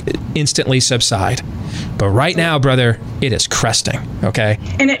just like instantly subside. But right now, brother, it is cresting, okay?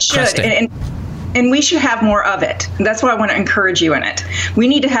 And it should. And we should have more of it. That's why I want to encourage you in it. We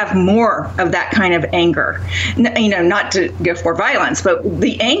need to have more of that kind of anger. Not to go for violence, but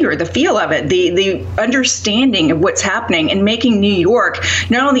the anger, the feel of it, the understanding of what's happening, and making New York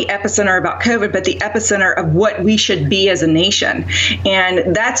not only the epicenter about COVID, but the epicenter of what we should be as a nation.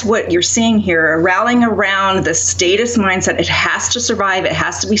 And that's what you're seeing here, rallying around the statist mindset. It has to survive. It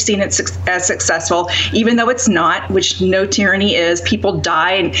has to be seen as successful, even though it's not, which no tyranny is. People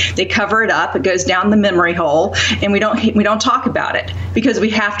die and they cover it up. It goes down the memory hole, and we don't talk about it because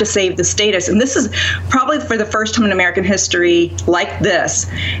we have to save the status. And this is probably for the first time in American history like this,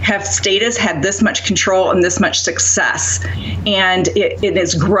 have status had this much control and this much success, and it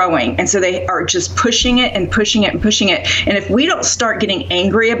is growing. And so they are just pushing it and pushing it and pushing it. And if we don't start getting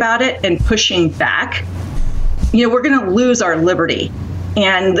angry about it and pushing back, we're going to lose our liberty.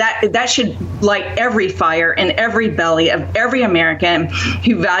 And that should light every fire in every belly of every American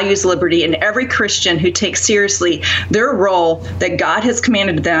who values liberty, and every Christian who takes seriously their role that God has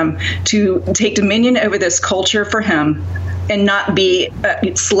commanded them to take dominion over this culture for Him and not be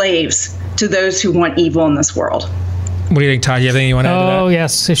slaves to those who want evil in this world. What do you think, Todd? You have anything you want to add to that? Oh,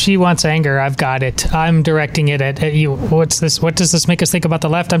 yes. If she wants anger, I've got it. I'm directing it at you. What's this? What does this make us think about the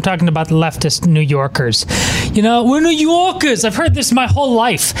left? I'm talking about leftist New Yorkers. We're New Yorkers. I've heard this my whole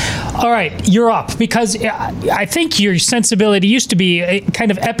life. All right, you're up. Because I think your sensibility used to be a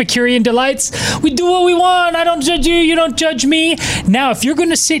kind of Epicurean delights. We do what we want. I don't judge you. You don't judge me. Now, if you're going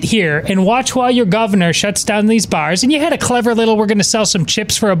to sit here and watch while your governor shuts down these bars, and you had a clever little, we're going to sell some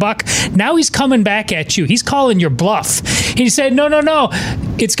chips for $1. Now he's coming back at you. He's calling your bluff. He said, no.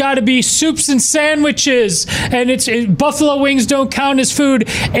 It's got to be soups and sandwiches, and buffalo wings don't count as food.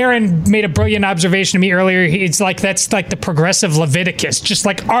 Aaron made a brilliant observation to me earlier. It's like that's like the progressive Leviticus, just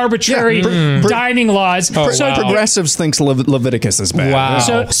like arbitrary dining laws. Progressives thinks Leviticus is bad.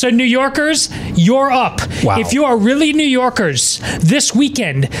 Wow. So New Yorkers, you're up. Wow. If you are really New Yorkers this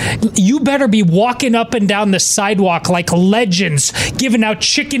weekend, you better be walking up and down the sidewalk like legends, giving out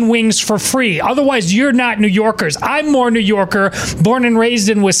chicken wings for free. Otherwise, you're not New Yorkers. I'm more New Yorker, born and raised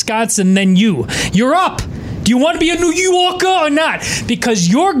in Wisconsin than you. You're up. Do you want to be a New Yorker or not? Because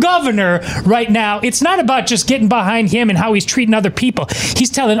your governor right now, it's not about just getting behind him and how he's treating other people. He's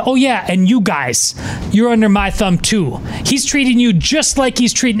telling, and you guys, you're under my thumb too. He's treating you just like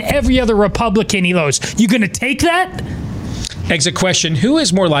he's treating every other Republican he knows. You going to take that? Exit question. Who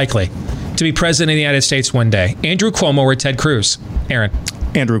is more likely to be president of the United States one day? Andrew Cuomo or Ted Cruz? Aaron.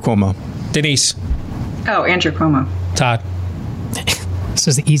 Andrew Cuomo. Denise. Oh, Andrew Cuomo. Todd. This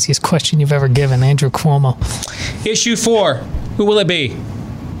is the easiest question you've ever given, Andrew Cuomo. Issue 4. Who will it be?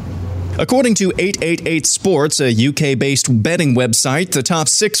 According to 888 Sports, a UK-based betting website, the top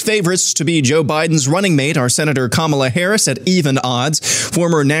 6 favorites to be Joe Biden's running mate are Senator Kamala Harris at even odds,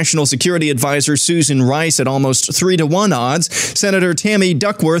 former National Security Advisor Susan Rice at almost 3-to-1 odds, Senator Tammy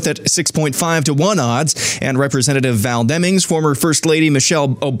Duckworth at 6.5-to-1 odds, and Representative Val Demings, former First Lady Michelle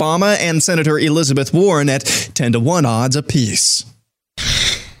Obama, and Senator Elizabeth Warren at 10-to-1 odds apiece.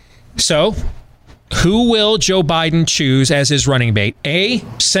 So, who will Joe Biden choose as his running mate? A,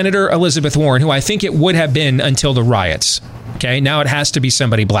 Senator Elizabeth Warren, who I think it would have been until the riots. Okay, now it has to be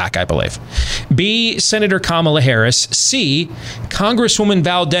somebody black, I believe. B, Senator Kamala Harris. C, Congresswoman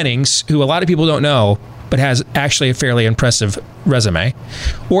Val Demings, who a lot of people don't know, but has actually a fairly impressive resume.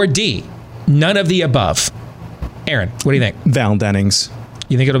 Or D, none of the above. Aaron, what do you think? Val Demings.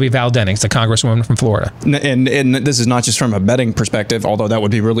 You think it'll be Val Demings, the congresswoman from Florida? And this is not just from a betting perspective, although that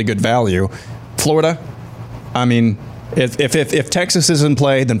would be really good value. Florida, I mean, If Texas is in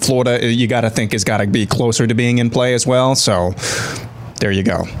play, then Florida, you got to think, has got to be closer to being in play as well. So there you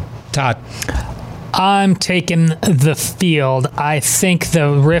go. Todd. I'm taking the field. I think the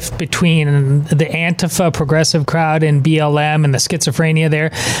rift between the Antifa progressive crowd and BLM and the schizophrenia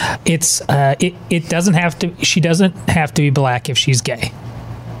there, it doesn't have to. She doesn't have to be black if she's gay.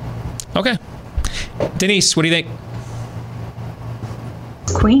 Okay, Denise, what do you think?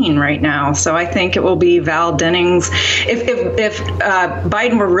 Queen right now, so I think it will be Val Dennings. If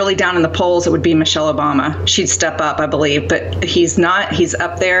Biden were really down in the polls, it would be Michelle Obama. She'd step up, I believe, but he's not. He's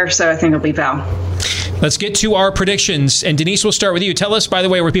up there, so I think it'll be Val. Let's get to our predictions, and Denise, we'll start with you. Tell us, by the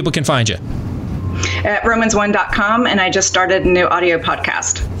way, where people can find you. At Romans1.com, and I just started a new audio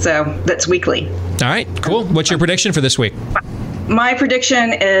podcast, so that's weekly. All right, cool. What's your prediction for this week? My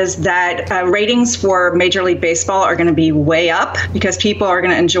prediction is that ratings for Major League Baseball are going to be way up because people are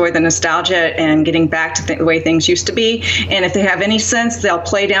going to enjoy the nostalgia and getting back to the way things used to be. And if they have any sense, they'll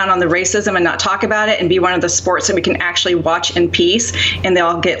play down on the racism and not talk about it and be one of the sports that we can actually watch in peace. And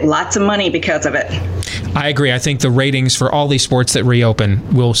they'll get lots of money because of it. I agree. I think the ratings for all these sports that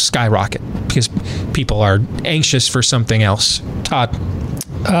reopen will skyrocket because people are anxious for something else. Todd.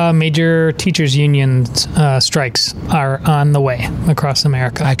 Major teachers' union strikes are on the way across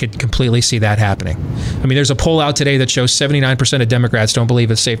America. I could completely see that happening. I mean, there's a poll out today that shows 79% of Democrats don't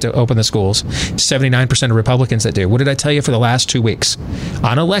believe it's safe to open the schools. 79% of Republicans that do. What did I tell you for the last 2 weeks?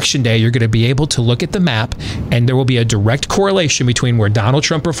 On Election Day, you're going to be able to look at the map, and there will be a direct correlation between where Donald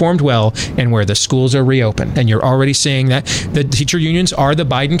Trump performed well and where the schools are reopened. And you're already seeing that the teacher unions are the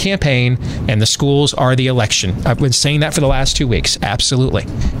Biden campaign, and the schools are the election. I've been saying that for the last 2 weeks. Absolutely.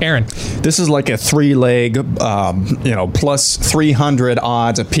 Aaron. This is like a three-leg, plus 300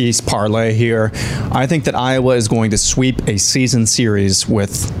 odds a piece parlay here. I think that Iowa is going to sweep a season series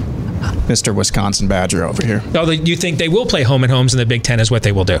with Mr. Wisconsin Badger over here. Oh, you think they will play home and homes in the Big Ten is what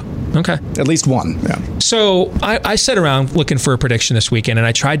they will do? Okay. At least one, yeah. So I sat around looking for a prediction this weekend, and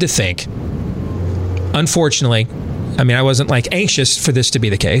I tried to think. Unfortunately, I mean, I wasn't anxious for this to be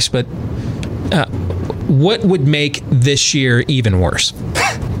the case, but what would make this year even worse?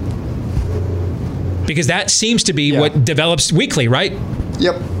 Because that seems to be what develops weekly, right?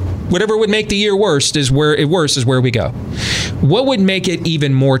 Yep. Whatever would make the year worse is where we go. What would make it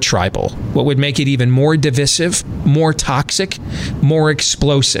even more tribal? What would make it even more divisive, more toxic, more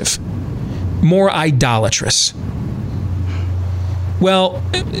explosive, more idolatrous? Well,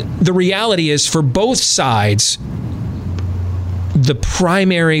 the reality is for both sides, one of the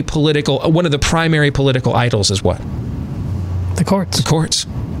primary political idols is what? The courts. The courts.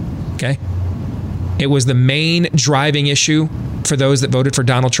 Okay. It was the main driving issue for those that voted for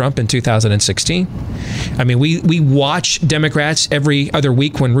Donald Trump in 2016. I mean, we watch Democrats every other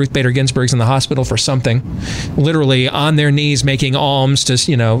week when Ruth Bader Ginsburg's in the hospital for something, literally on their knees making alms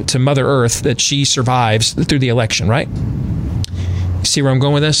to Mother Earth that she survives through the election, right? See where I'm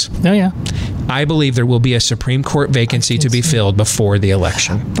going with this? Oh, yeah. I believe there will be a Supreme Court vacancy to be filled before the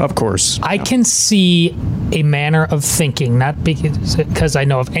election. Of course. I can see a manner of thinking, not because I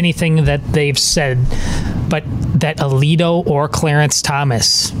know of anything that they've said, but that Alito or Clarence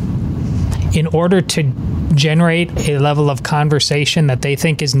Thomas, in order to generate a level of conversation that they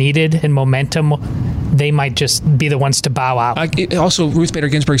think is needed and momentum, they might just be the ones to bow out. Also, Ruth Bader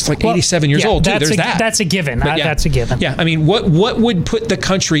Ginsburg's 87 years old, too. There's that. That's a given. That's a given. Yeah, I mean, what would put the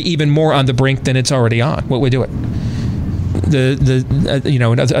country even more on the brink than it's already on? What would do it?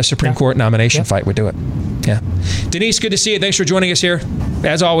 A Supreme Court nomination fight would do it. Yeah. Denise, good to see you. Thanks for joining us here.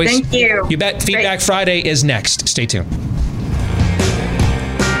 As always. Thank you. You bet. Feedback Friday is next. Stay tuned.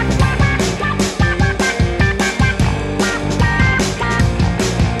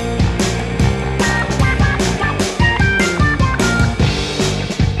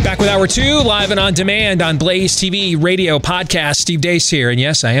 With Hour 2, live and on demand on Blaze TV, radio, podcast. Steve Deace here. And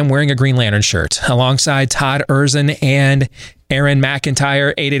yes, I am wearing a Green Lantern shirt alongside Todd Erzin and Aaron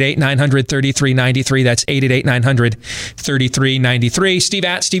McIntyre. 888-900-3393. That's 888-900-3393. Steve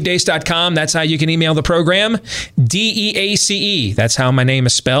at stevedeace.com. That's how you can email the program. DEACE. That's how my name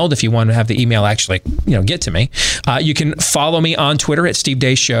is spelled. If you want to have the email actually, get to me. You can follow me on Twitter at Steve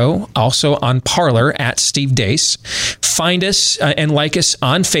Deace Show. Also on Parler at Steve Deace. Find us and like us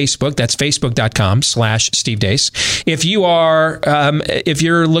on Facebook. That's facebook.com/Steve Deace. If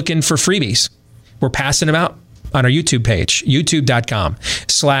you're looking for freebies, we're passing them out on our YouTube page,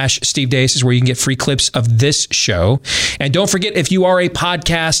 youtube.com/Steve Deace is where you can get free clips of this show. And don't forget, if you are a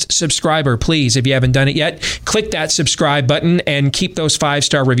podcast subscriber, please, if you haven't done it yet, click that subscribe button and keep those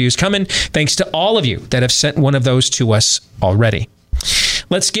 5-star reviews coming. Thanks to all of you that have sent one of those to us already.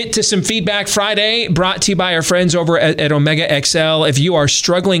 Let's get to some Feedback Friday, brought to you by our friends over at Omega XL. If you are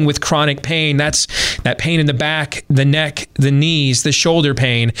struggling with chronic pain, that's that pain in the back, the neck, the knees, the shoulder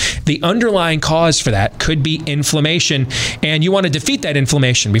pain, the underlying cause for that could be inflammation, and you want to defeat that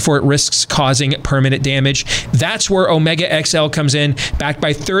inflammation before it risks causing permanent damage. That's where Omega XL comes in, backed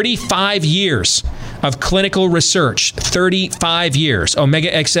by 35 years of clinical research. 35 years.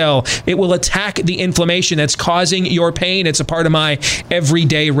 Omega XL, it will attack the inflammation that's causing your pain. It's a part of my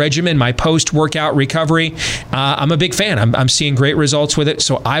everyday regimen, my post-workout recovery. I'm a big fan. I'm seeing great results with it,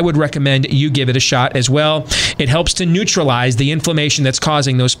 so I would recommend you give it a shot as well. It helps to neutralize the inflammation that's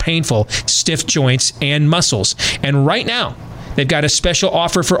causing those painful, stiff joints and muscles. And right now, they've got a special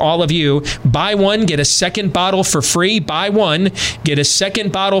offer for all of you. Buy one, get a second bottle for free. Buy one, get a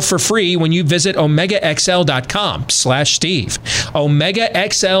second bottle for free when you visit OmegaXL.com/Steve.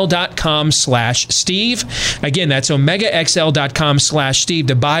 OmegaXL.com/Steve. Again, that's OmegaXL.com/Steve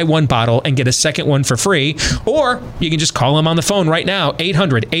to buy one bottle and get a second one for free. Or you can just call them on the phone right now,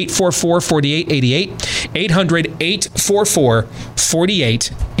 800-844-4888.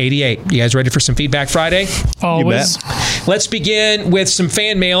 800-844-4888. You guys ready for some Feedback Friday? Always. Let's begin with some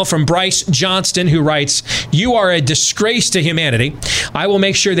fan mail from Bryce Johnston, who writes, "You are a disgrace to humanity. I will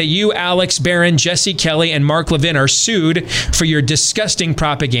make sure that you, Alex Barron, Jesse Kelly, and Mark Levin are sued for your disgusting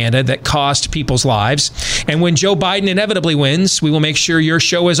propaganda that cost people's lives. And when Joe Biden inevitably wins, we will make sure your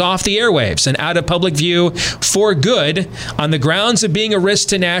show is off the airwaves and out of public view for good on the grounds of being a risk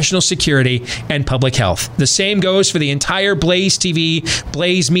to national security and public health. The same goes for the entire Blaze TV,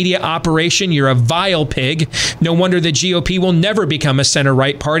 Blaze Media operation. You're a vile pig. No wonder the GOP will never become a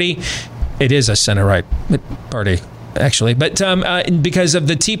center-right party." It is a center-right party, actually. But because of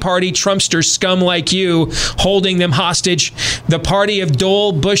the Tea Party Trumpster scum like you holding them hostage, the party of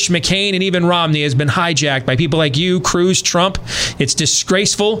Dole, Bush, McCain, and even Romney has been hijacked by people like you, Cruz, Trump. It's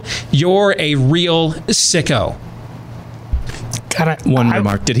disgraceful. You're a real sicko. One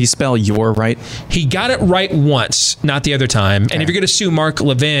remark. Did he spell "your" right? He got it right once, not the other time. Okay. And if you're going to sue Mark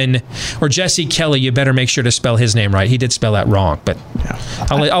Levin or Jesse Kelly, you better make sure to spell his name right. He did spell that wrong, but yeah.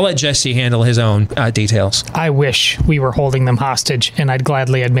 I'll let Jesse handle his own details. I wish we were holding them hostage, and I'd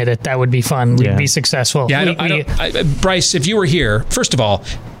gladly admit it. That would be fun. We'd be successful. Yeah, Bryce, if you were here, first of all,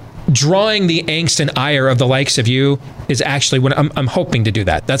 drawing the angst and ire of the likes of you is actually what I'm hoping to do.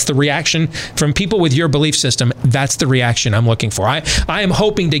 That's the reaction from people with your belief system. That's the reaction I'm looking for. I am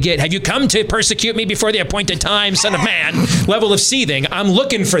hoping to get, "Have you come to persecute me before the appointed time, son of man?" level of seething. I'm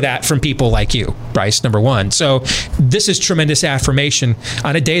looking for that from people like you, Bryce, number one. So this is tremendous affirmation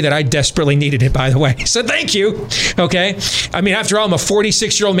on a day that I desperately needed it, by the way. So thank you. Okay. I mean, after all, I'm a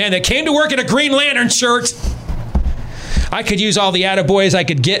 46-year-old man that came to work in a Green Lantern shirt. I could use all the attaboys I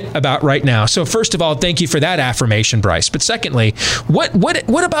could get about right now. So first of all, thank you for that affirmation, Bryce. But secondly, what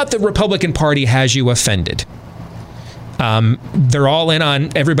about the Republican Party has you offended? They're all in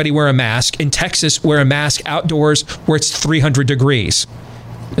on everybody wear a mask. In Texas, wear a mask outdoors where it's 300 degrees.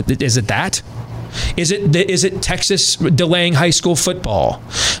 Is it that? Is it Texas delaying high school football?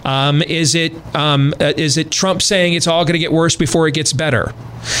 Is it Trump saying it's all going to get worse before it gets better?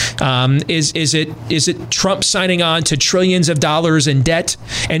 Is it Trump signing on to trillions of dollars in debt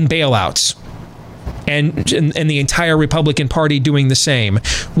and bailouts? And the entire Republican Party doing the same.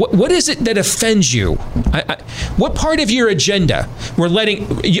 What is it that offends you? What part of your agenda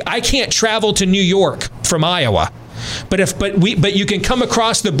I can't travel to New York from Iowa, but you can come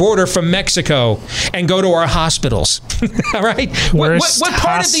across the border from Mexico and go to our hospitals. All right. Worst what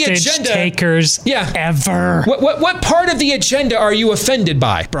part of the agenda takers ever? What part of the agenda are you offended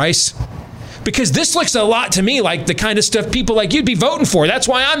by, Bryce? Because this looks a lot to me like the kind of stuff people like you'd be voting for. That's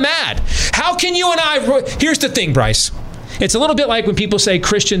why I'm mad. How can you and I... Here's the thing, Bryce. It's a little bit like when people say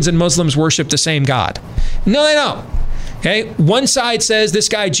Christians and Muslims worship the same God. No, they don't. Okay, one side says this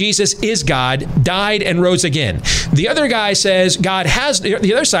guy Jesus is God, died and rose again. The other guy says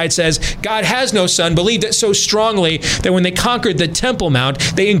the other side says God has no son, believed it so strongly that when they conquered the Temple Mount,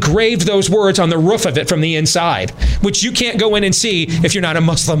 they engraved those words on the roof of it from the inside, which you can't go in and see if you're not a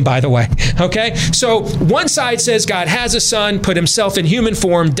Muslim, by the way. Okay, so one side says God has a son, put himself in human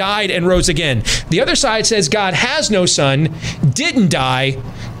form, died and rose again. The other side says God has no son, didn't die,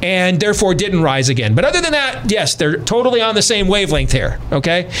 and therefore didn't rise again. But other than that, yes, they're totally on the same wavelength here,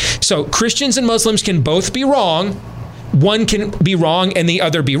 okay? So Christians and Muslims can both be wrong. One can be wrong and the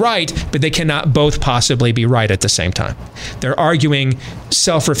other be right, but they cannot both possibly be right at the same time. They're arguing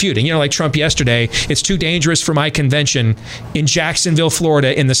self-refuting. You know, like Trump yesterday, it's too dangerous for my convention in Jacksonville,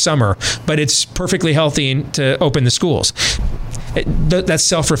 Florida in the summer, but it's perfectly healthy to open the schools. That's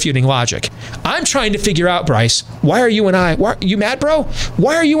self-refuting logic. I'm trying to figure out, Bryce, why are you mad, bro?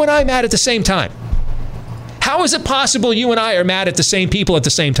 Why are you and I mad at the same time? How is it possible you and I are mad at the same people at the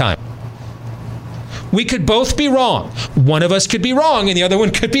same time? We could both be wrong. One of us could be wrong and the other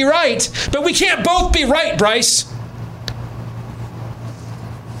one could be right. But we can't both be right, Bryce.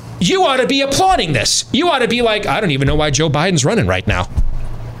 You ought to be applauding this. You ought to be like, I don't even know why Joe Biden's running right now.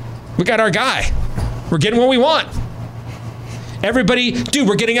 We got our guy. We're getting what we want. Everybody, dude,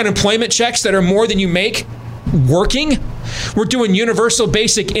 we're getting unemployment checks that are more than you make working. We're doing universal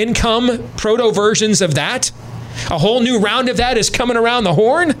basic income, proto versions of that. A whole new round of that is coming around the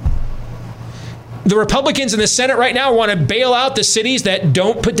horn. The Republicans in the Senate right now want to bail out the cities that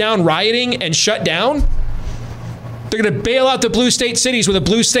don't put down rioting and shut down. They're going to bail out the blue state cities with a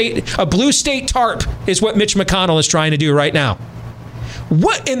blue state TARP is what Mitch McConnell is trying to do right now.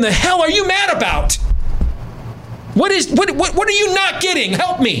 What in the hell are you mad about? What are you not getting?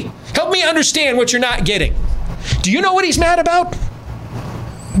 Help me understand what you're not getting. Do you know what he's mad about?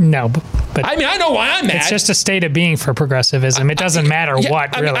 No, but I mean, I know why I'm mad. It's just a state of being for progressivism. It doesn't matter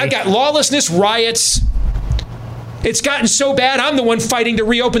what, really. I got lawlessness, riots. It's gotten so bad, I'm the one fighting to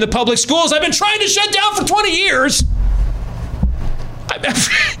reopen the public schools I've been trying to shut down for 20 years.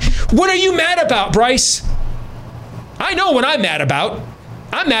 What are you mad about, Bryce? I know what I'm mad about.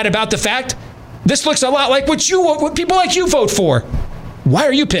 I'm mad about the fact this looks a lot like what people like you vote for. Why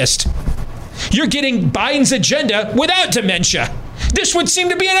are you pissed? You're getting Biden's agenda without dementia. This would seem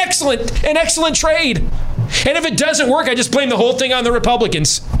to be an excellent trade. And if it doesn't work, I just blame the whole thing on the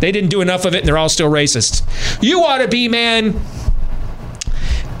Republicans. They didn't do enough of it and they're all still racists. You ought to be, man.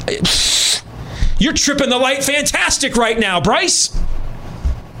 You're tripping the light fantastic right now, Bryce.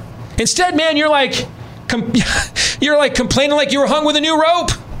 Instead, man, you're like complaining like you were hung with a new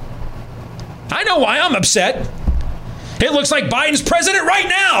rope. I know why I'm upset. It looks like Biden's president right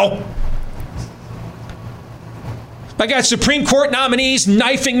now. I got Supreme Court nominees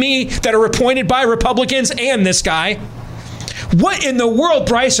knifing me that are appointed by Republicans and this guy. What in the world,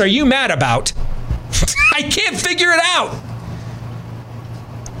 Bryce, are you mad about? I can't figure it out.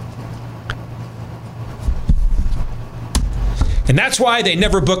 And that's why they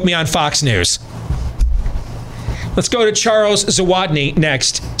never booked me on Fox News. Let's go to Charles Zawadny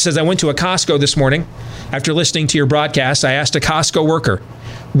next. Says, I went to a Costco this morning. After listening to your broadcast, I asked a Costco worker,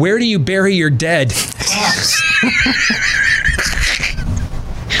 where do you bury your dead?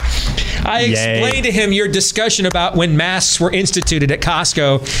 I explained to him your discussion about when masks were instituted at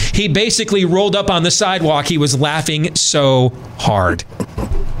Costco. He basically rolled up on the sidewalk. He was laughing so hard.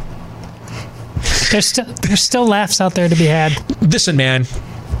 There's still laughs out there to be had. Listen, man,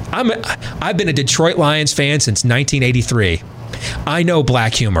 I've been a Detroit Lions fan since 1983. I know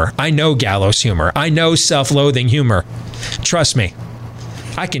black humor. I know gallows humor. I know self-loathing humor. Trust me,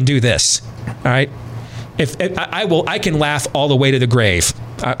 I can do this. All right. I can laugh all the way to the grave.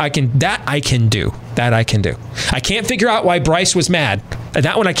 I can do. I can't figure out why Bryce was mad.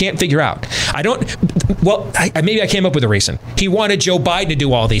 That one I can't figure out. Maybe I came up with a reason. He wanted Joe Biden to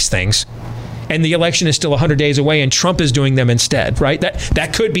do all these things. And the election is still 100 days away and Trump is doing them instead, right?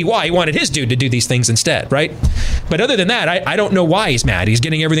 That could be why he wanted his dude to do these things instead, right? But other than that, I don't know why he's mad. He's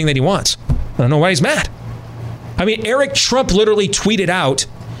getting everything that he wants. I don't know why he's mad. I mean, Eric Trump literally tweeted out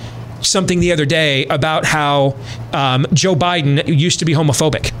something the other day about how Joe Biden used to be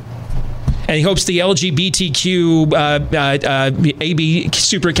homophobic. And he hopes the LGBTQ, AB,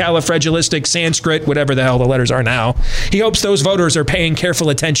 supercalifragilistic, Sanskrit, whatever the hell the letters are now, he hopes those voters are paying careful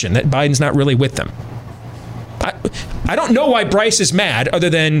attention, that Biden's not really with them. I don't know why Bryce is mad, other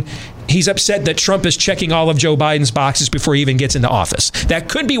than he's upset that Trump is checking all of Joe Biden's boxes before he even gets into office. That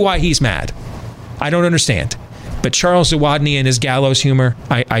could be why he's mad. I don't understand. But Charles Zawadny and his gallows humor,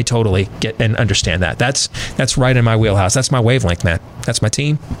 I totally get and understand that. That's right in my wheelhouse. That's my wavelength, man. That's my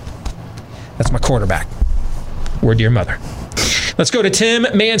team. That's my quarterback. Word to your mother. Let's go to Tim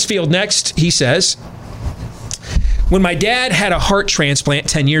Mansfield next. He says, when my dad had a heart transplant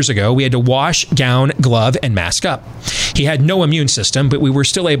 10 years ago, we had to wash, gown, glove, and mask up. He had no immune system, but we were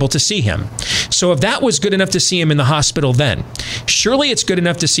still able to see him. So if that was good enough to see him in the hospital then, surely it's good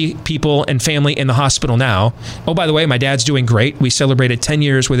enough to see people and family in the hospital now. Oh, by the way, my dad's doing great. We celebrated 10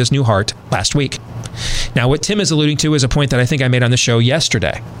 years with his new heart last week. Now, what Tim is alluding to is a point that I think I made on the show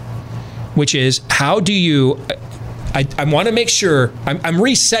yesterday, which is, how do you... I want to make sure... I'm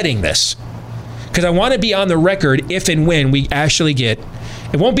resetting this, because I want to be on the record if and when we actually get...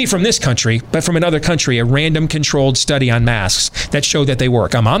 It won't be from this country, but from another country, a random controlled study on masks that show that they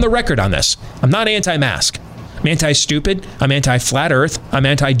work. I'm on the record on this. I'm not anti-mask. I'm anti-stupid. I'm anti-flat earth. I'm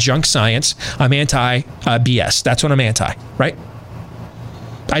anti-junk science. I'm anti-BS. That's what I'm anti, right?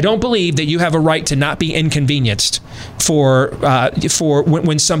 I don't believe that you have a right to not be inconvenienced for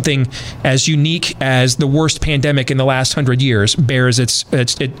when something as unique as the worst pandemic in the last 100 years bears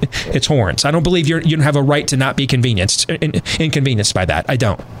its horns. I don't believe you don't have a right to not be inconvenienced by that. I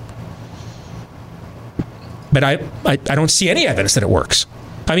don't. But I don't see any evidence that it works.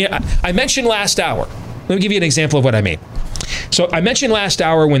 I mean, I mentioned last hour. Let me give you an example of what I mean. So I mentioned last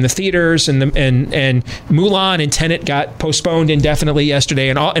hour when the theaters and Mulan and Tenet got postponed indefinitely yesterday,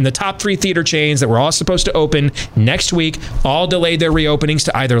 and the top 3 theater chains that were all supposed to open next week all delayed their reopenings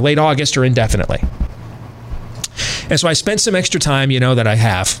to either late August or indefinitely. And so I spent some extra time, that I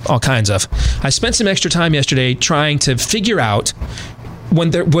have all kinds of. I spent some extra time yesterday trying to figure out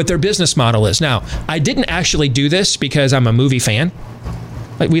what their business model is. Now, I didn't actually do this because I'm a movie fan.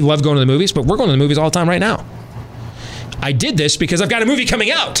 Like, we love going to the movies, but we're going to the movies all the time right now. I did this because I've got a movie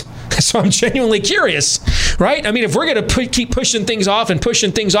coming out. So I'm genuinely curious, right? I mean, if we're going to keep pushing things off and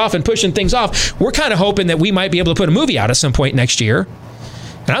pushing things off and pushing things off, we're kind of hoping that we might be able to put a movie out at some point next year.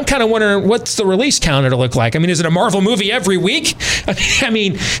 And I'm kind of wondering, what's the release calendar to look like? I mean, is it a Marvel movie every week? I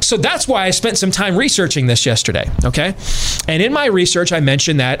mean, so that's why I spent some time researching this yesterday, okay? And in my research, I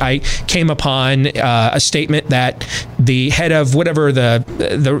mentioned that I came upon a statement that the head of whatever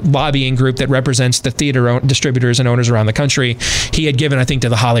the lobbying group that represents the theater distributors and owners around the country, he had given, I think, to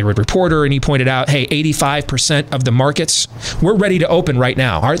the Hollywood Reporter, and he pointed out, hey, 85% of the markets, we're ready to open right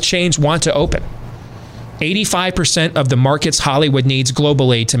now. Our chains want to open. 85% of the markets Hollywood needs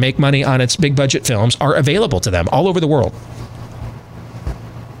globally to make money on its big budget films are available to them all over the world.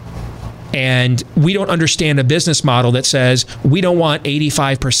 And we don't understand a business model that says we don't want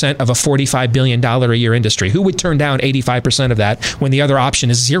 85% of a $45 billion a year industry. Who would turn down 85% of that when the other option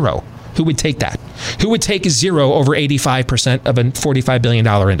is zero? Who would take that? Who would take zero over 85% of a $45 billion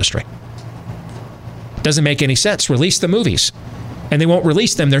industry? Doesn't make any sense. Release the movies. And they won't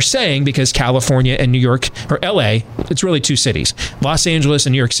release them, they're saying, because California and New York, or LA, it's really 2 cities. Los Angeles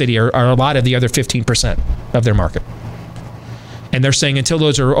and New York City are a lot of the other 15% of their market. And they're saying until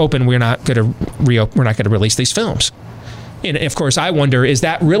those are open, we're not going to release these films. And of course, I wonder, is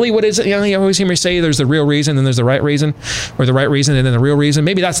that really what is it? You always hear me say there's the real reason and there's the right reason, or the right reason and then the real reason.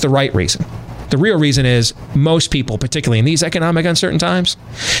 Maybe that's the right reason. The real reason is most people, particularly in these economic uncertain times,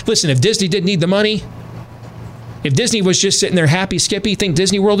 listen, if Disney didn't need the money, if Disney was just sitting there happy, skippy, think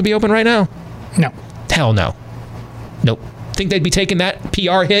Disney World would be open right now? No. Hell no. Nope. Think they'd be taking that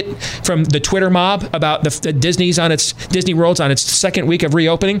PR hit from the Twitter mob about the Disney World's on its second week of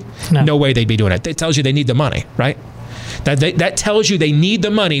reopening? No way they'd be doing it. That tells you they need the money, right? That tells you they need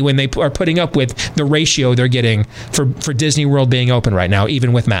the money when they are putting up with the ratio they're getting for Disney World being open right now,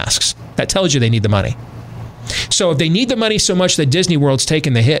 even with masks. That tells you they need the money. So if they need the money so much that Disney World's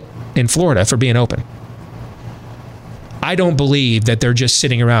taking the hit in Florida for being open, I don't believe that they're just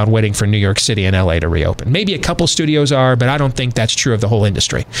sitting around waiting for New York City and LA to reopen. Maybe a couple studios are, but I don't think that's true of the whole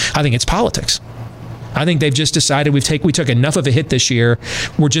industry. I think it's politics. I think they've just decided we took enough of a hit this year.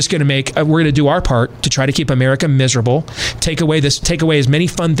 We're just going to do our part to try to keep America miserable, take away as many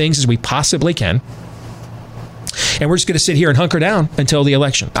fun things as we possibly can. And we're just going to sit here and hunker down until the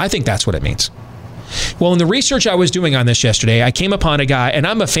election. I think that's what it means. Well, in the research I was doing on this yesterday, I came upon a guy, and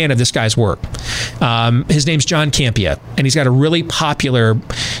I'm a fan of this guy's work. His name's John Campea, and he's got a really popular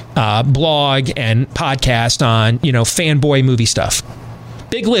blog and podcast on, fanboy movie stuff.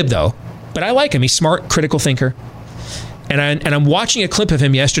 Big lib, though, but I like him. He's smart, critical thinker. And I'm watching a clip of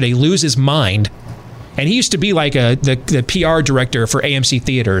him yesterday lose his mind. And he used to be like the PR director for AMC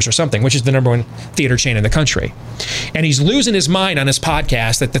Theaters or something, which is the #1 theater chain in the country. And he's losing his mind on his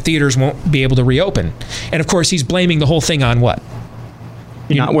podcast that the theaters won't be able to reopen. And of course, he's blaming the whole thing on what?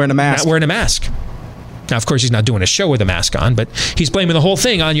 Not wearing a mask. Not wearing a mask. Now, of course, he's not doing a show with a mask on, but he's blaming the whole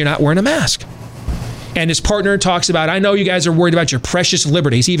thing on you're not wearing a mask. And his partner talks about, I know you guys are worried about your precious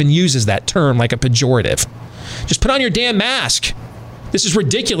liberties. He even uses that term like a pejorative. Just put on your damn mask. This is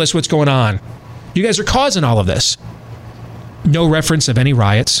ridiculous what's going on. You guys are causing all of this. No reference of any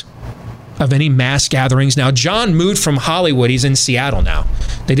riots, of any mass gatherings. Now, John moved from Hollywood. He's in Seattle now.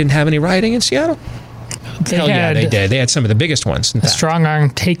 They didn't have any rioting in Seattle? Hell yeah, they did. They had some of the biggest ones. A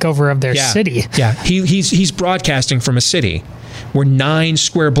strong-arm takeover of their city. Yeah, he's broadcasting from a city where 9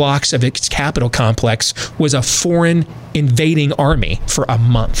 square blocks of its Capitol complex was a foreign invading army for a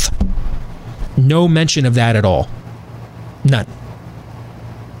month. No mention of that at all. None.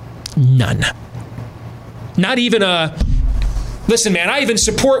 Not even a, listen, man, I even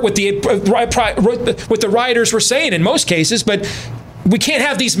support what the rioters were saying in most cases, but we can't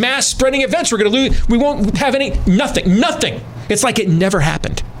have these mass spreading events. We're going to lose. We won't have nothing. It's like it never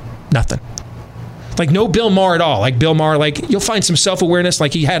happened. Nothing. Like no Bill Maher at all. Like Bill Maher, like you'll find some self-awareness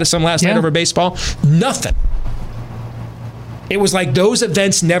like he had some last night over baseball. Nothing. It was like those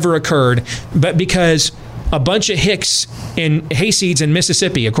events never occurred, but because a bunch of hicks in hayseeds in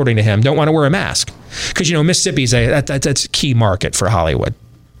Mississippi, according to him, don't want to wear a mask. Because, Mississippi's that's a key market for Hollywood.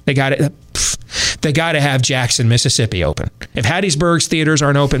 They got to have Jackson, Mississippi open. If Hattiesburg's theaters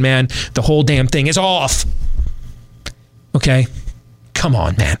aren't open, man, the whole damn thing is off. Okay? Come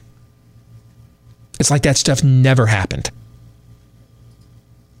on, man. It's like that stuff never happened.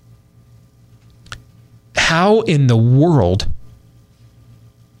 How in the world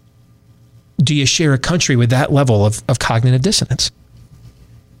do you share a country with that level of cognitive dissonance?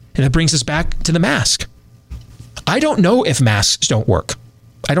 And it brings us back to the mask. I don't know if masks don't work.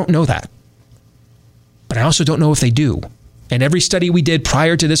 I don't know that. But I also don't know if they do. And every study we did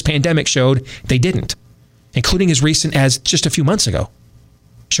prior to this pandemic showed they didn't, including as recent as just a few months ago.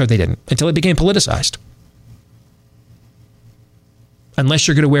 Showed they didn't, until it became politicized. Unless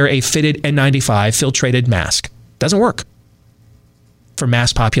you're going to wear a fitted N95 filtrated mask. Doesn't work for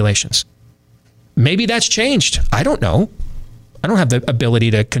mass populations. Maybe that's changed. I don't know. I don't have the ability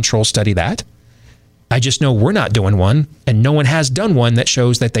to control study that. I just know we're not doing one, and no one has done one that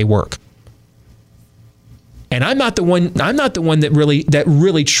shows that they work. And I'm not the one that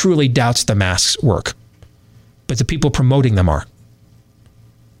really truly doubts the masks work. But the people promoting them are.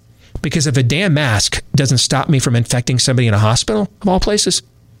 Because if a damn mask doesn't stop me from infecting somebody in a hospital, of all places,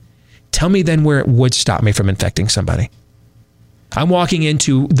 tell me then where it would stop me from infecting somebody. I'm walking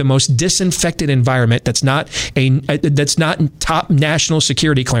into the most disinfected environment that's not top national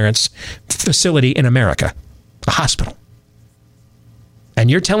security clearance facility in America, a hospital.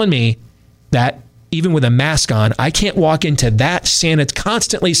 And you're telling me that even with a mask on, I can't walk into that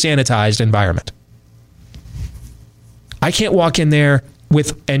constantly sanitized environment. I can't walk in there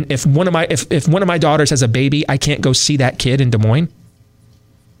if one of my daughters has a baby, I can't go see that kid in Des Moines.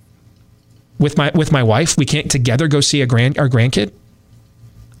 With my wife, we can't together go see our grandkid.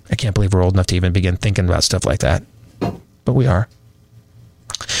 I can't believe we're old enough to even begin thinking about stuff like that, but we are.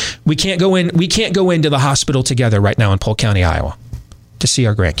 We can't go into the hospital together right now in Polk County, Iowa, to see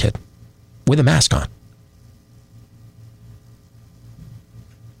our grandkid with a mask on.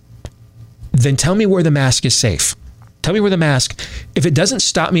 Then tell me where the mask is safe. Tell me where the mask, if it doesn't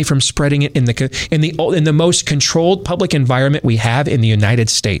stop me from spreading it in the most controlled public environment we have in the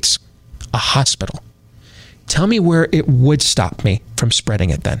United States, a hospital. Tell me where it would stop me from spreading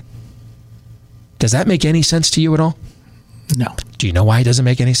it then. Does that make any sense to you at all? No. Do you know why it doesn't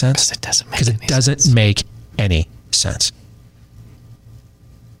make any sense? Because it doesn't make any sense. Because it doesn't make any sense.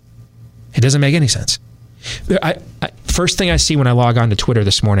 It doesn't make any sense. First thing I see when I log on to Twitter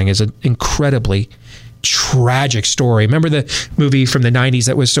this morning is an incredibly tragic story. Remember the movie from the 90s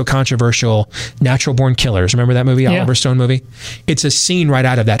that was so controversial, Natural Born Killers? Remember that movie, Oliver Stone movie? It's a scene right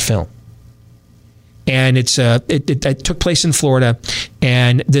out of that film. And it took place in Florida,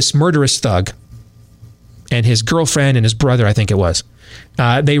 and this murderous thug and his girlfriend and his brother, I think it was,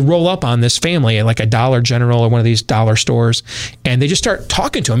 they roll up on this family at like a Dollar General or one of these dollar stores, and they just start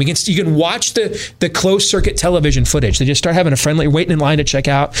talking to him. You can watch the closed circuit television footage. They just start having waiting in line to check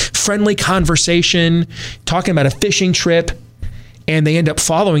out, friendly conversation, talking about a fishing trip, and they end up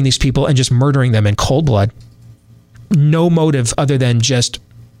following these people and just murdering them in cold blood. No motive other than just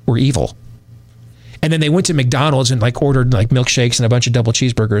we're evil. And then they went to McDonald's and ordered milkshakes and a bunch of double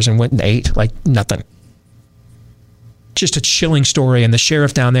cheeseburgers and went and ate like nothing. Just a chilling story. And the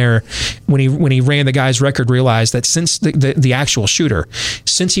sheriff down there, when he ran the guy's record, realized that since the actual shooter,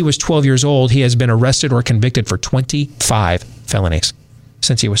 since he was 12 years old, he has been arrested or convicted for 25 felonies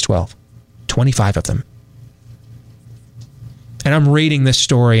since he was 12. 25 of them. And I'm reading this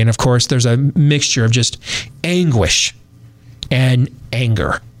story, and of course, there's a mixture of just anguish and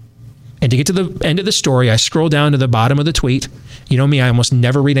anger. And to get to the end of the story, I scroll down to the bottom of the tweet. You know me, I almost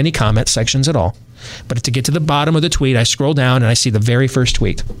never read any comment sections at all. But to get to the bottom of the tweet, I scroll down and I see the very first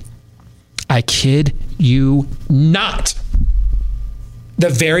tweet. I kid you not. The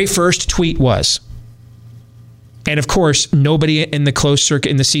very first tweet was, and of course, nobody in the closed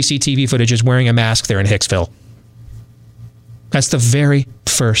circuit in the CCTV footage is wearing a mask there in Hicksville. That's the very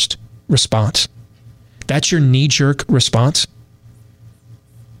first response. That's your knee-jerk response.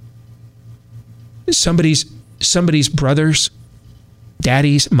 Somebody's brothers,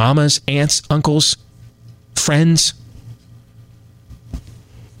 daddies, mamas, aunts, uncles, friends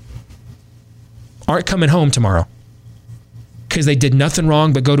aren't coming home tomorrow because they did nothing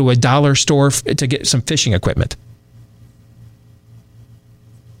wrong but go to a dollar store to get some fishing equipment.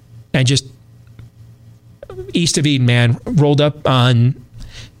 And just east of Eden, man, rolled up on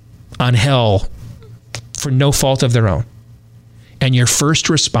hell for no fault of their own. And your first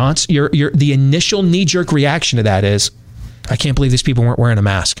response, the initial knee-jerk reaction to that is, I can't believe these people weren't wearing a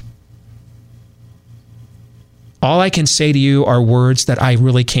mask. All I can say to you are words that I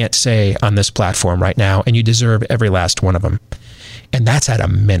really can't say on this platform right now, and you deserve every last one of them. And that's at a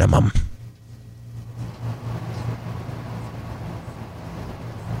minimum.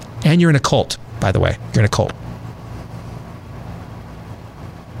 And you're in a cult, by the way. You're in a cult.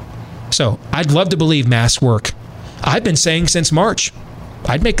 So I'd love to believe masks work. I've been saying since March,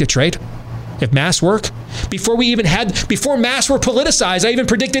 I'd make the trade. If masks work, before masks were politicized, I even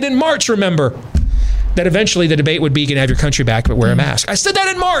predicted in March, remember, that eventually the debate would be, you can have your country back, but wear a mask. I said that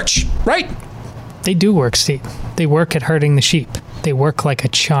in March, right? They do work, Steve. They work at herding the sheep. They work like a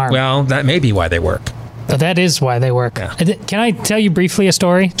charm. Well, that may be why they work. But that is why they work. Yeah. Can I tell you briefly a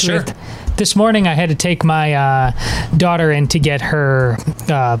story? Sure. This morning I had to take my daughter in to get her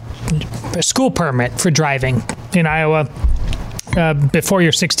school permit for driving in Iowa. Before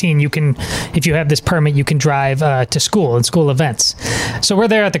you're 16, you can, if you have this permit, you can drive to school and school events. So we're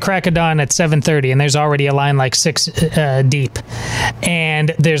there at the crack of dawn at 7:30, and there's already a line like 6 deep.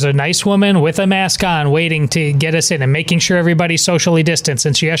 And there's a nice woman with a mask on waiting to get us in and making sure everybody's socially distanced.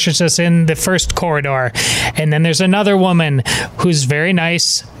 And she ushers us in the first corridor. And then there's another woman who's very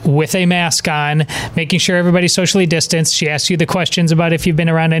nice with a mask on, making sure everybody's socially distanced. She asks you the questions about if you've been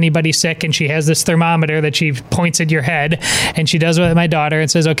around anybody sick, and she has this thermometer that she points at your head, and she does with my daughter and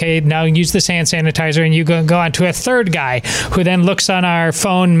says, okay, now use this hand sanitizer, and you go on to a third guy who then looks on our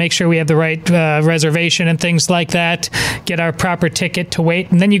phone, make sure we have the right reservation and things like that, get our proper ticket to wait,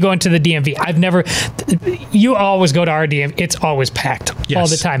 and then you go into the DMV. You always go to our DMV. It's always packed all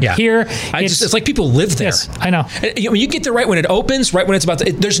the time. Yeah. Here, it's like people live there. Yes, I know. You get there right when it opens, right when it's about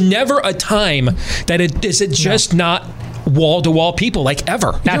to, there's never a time that it just not wall-to-wall people, like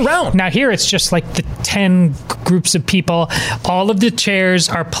ever. Now here it's just like the 10 groups of people. All of the chairs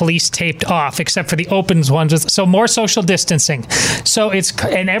are police taped off except for the open ones, so more social distancing. So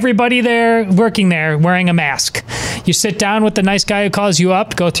and everybody there working there wearing a mask. You sit down with the nice guy who calls you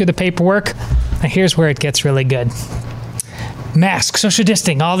up, go through the paperwork. Now here's where it gets really good. Mask, social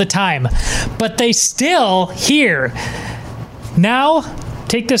distancing all the time. But they still here. Now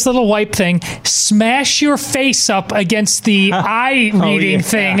take this little wipe thing, smash your face up against the eye reading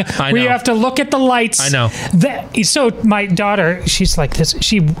thing where you have to look at the lights. I know. So my daughter, she's like this.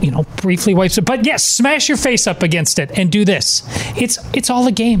 She, briefly wipes it. But yes, smash your face up against it and do this. It's all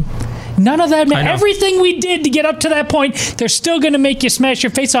a game. None of that. Everything we did to get up to that point, they're still going to make you smash your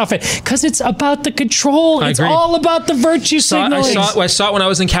face off it because it's about the control. It's all about the virtue signaling. I saw it when I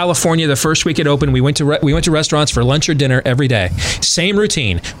was in California the first week it opened. We went to restaurants for lunch or dinner every day. Same routine.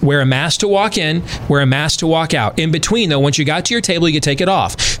 Wear a mask to walk in, wear a mask to walk out. In between, though, once you got to your table, you could take it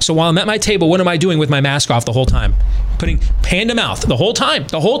off. So while I'm at my table, what am I doing with my mask off the whole time? Putting hand to mouth the whole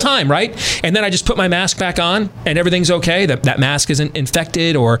time, right? And then I just put my mask back on and everything's okay. That mask isn't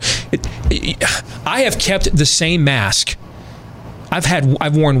infected I have kept the same mask.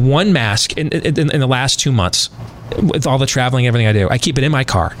 I've worn one mask in the last 2 months with all the traveling and everything I do. I keep it in my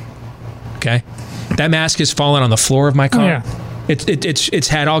car. Okay? That mask has fallen on the floor of my car. Oh, yeah. It's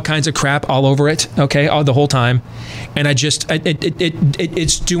had all kinds of crap all over it, okay, all the whole time. And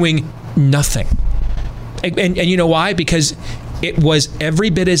it's doing nothing. And you know why? Because it was every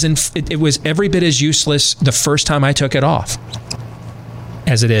bit as useless the first time I took it off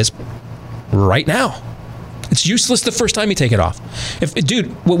as it is right now. It's useless the first time you take it off.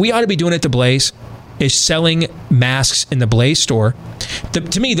 Dude, what we ought to be doing at the Blaze is selling masks in the Blaze store.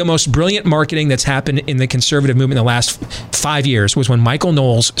 To me, the most brilliant marketing that's happened in the conservative movement in the last 5 years was when Michael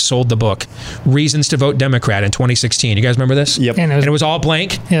Knowles sold the book Reasons to Vote Democrat in 2016. You guys remember this? Yep. And it was all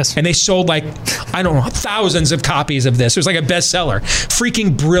blank? Yes. And they sold thousands of copies of this. It was like a bestseller.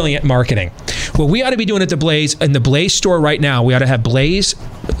 Freaking brilliant marketing. What we ought to be doing at the Blaze, in the Blaze store right now, we ought to have Blaze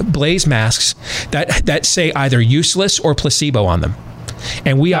masks that say either useless or placebo on them.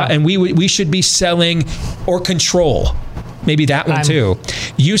 And we should be selling or control. Maybe that one too.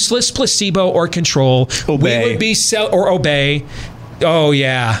 Useless, placebo, or control. Obey. We would be or obey. Oh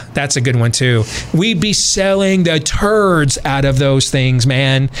yeah, that's a good one too. We'd be selling the turds out of those things,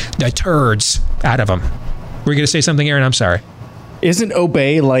 man. The turds out of them. Were you going to say something, Aaron? I'm sorry. Isn't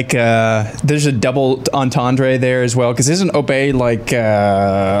obey like there's a double entendre there as well? Because isn't obey like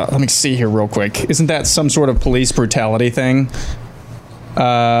let me see here real quick. Isn't that some sort of police brutality thing?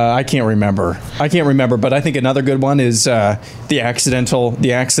 I can't remember, but I think another good one is the accidental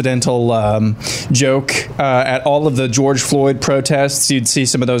joke at all of the George Floyd protests. You'd see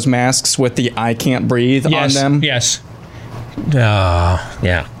some of those masks with the "I can't breathe" on them. Yes.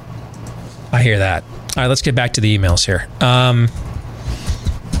 Yeah. I hear that. All right, let's get back to the emails here.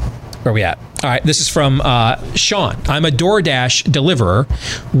 Where are we at? All right, this is from Sean. I'm a DoorDash deliverer.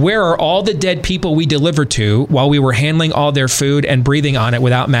 Where are all the dead people we delivered to while we were handling all their food and breathing on it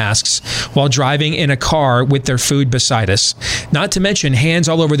without masks while driving in a car with their food beside us? Not to mention hands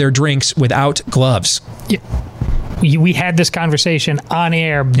all over their drinks without gloves. Yeah. We had this conversation on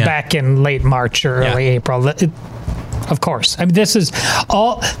air back in late March or early April. Of course. I mean, this is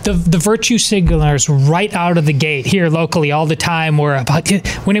all the virtue signalers right out of the gate here locally all the time were about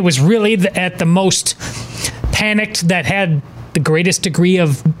when it was really at the most panicked, that had the greatest degree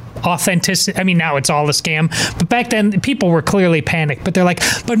of authenticity. I mean, now it's all a scam, but back then people were clearly panicked. But they're like,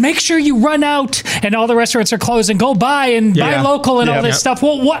 but make sure you run out and all the restaurants are closed and go buy local and all this stuff.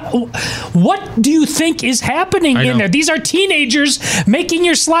 Well, what do you think is happening in there? These are teenagers making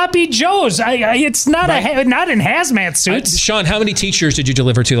your sloppy joes. It's not not in hazmat suits. Sean, how many teachers did you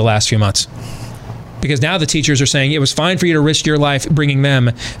deliver to the last few months? Because now the teachers are saying it was fine for you to risk your life bringing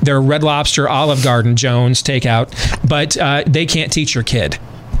them their Red Lobster, Olive Garden, Jones takeout, but they can't teach your kid.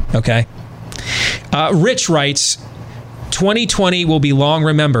 Okay. Rich writes, 2020 will be long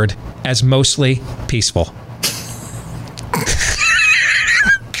remembered as mostly peaceful.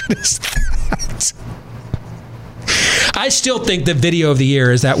 What is that? I still think the video of the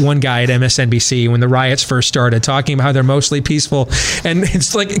year is that one guy at MSNBC when the riots first started talking about how they're mostly peaceful. And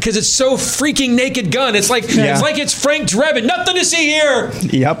it's like, because it's so freaking Naked Gun. It's like it's Frank Drebin. Nothing to see here.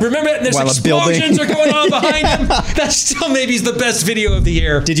 Yep. Remember, there's explosions are going on behind him. That still maybe is the best video of the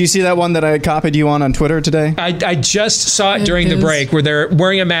year. Did you see that one that I copied you on Twitter today? I just saw it during the break where they're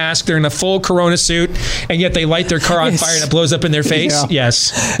wearing a mask, they're in a full Corona suit, and yet they light their car on fire and it blows up in their face. Yeah.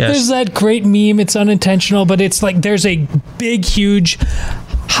 Yes. There's that great meme. It's unintentional, but it's like there's a big, huge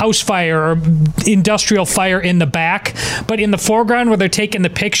house fire or industrial fire in the back, but in the foreground where they're taking the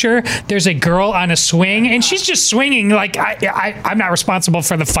picture, there's a girl on a swing, and she's just swinging like, I'm not responsible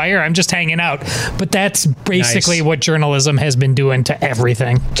for the fire, I'm just hanging out. But that's basically what journalism has been doing to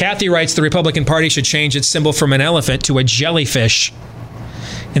everything. Kathy writes, the Republican Party should change its symbol from an elephant to a jellyfish,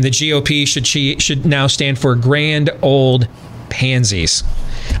 and the GOP should now stand for grand old pansies.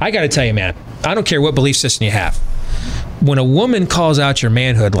 I got to tell you, man, I don't care what belief system you have. When a woman calls out your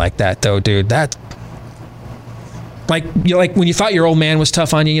manhood like that, though, dude, that, like when you thought your old man was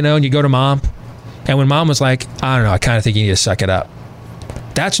tough on you, and you go to mom, and when mom was like, I don't know, I kind of think you need to suck it up.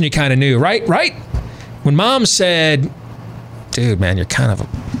 That's when you kind of knew, right? When mom said, dude, man, you're kind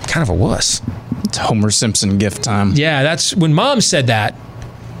of a wuss. It's Homer Simpson gift time. Yeah, that's when mom said that.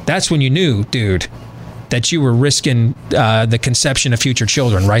 That's when you knew, dude, that you were risking the conception of future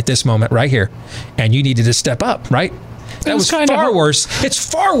children right this moment, right here, and you needed to step up, right? That was far worse.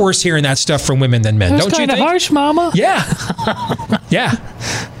 It's far worse hearing that stuff from women than men, don't you think? Kind of harsh, Mama. Yeah. Yeah.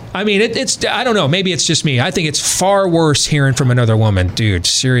 I mean, it's, I don't know, maybe it's just me. I think it's far worse hearing from another woman. Dude,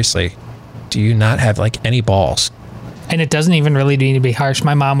 seriously, do you not have any balls? And it doesn't even really need to be harsh.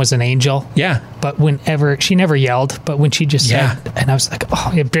 My mom was an angel. Yeah. But she never yelled, but when she just said, and I was like,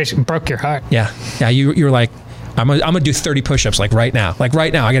 oh, it broke your heart. Yeah. Yeah, you were like, I'm gonna do 30 push-ups right now. I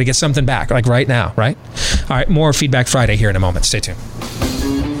got to get something back right now, right? All right, more Feedback Friday here in a moment. Stay tuned.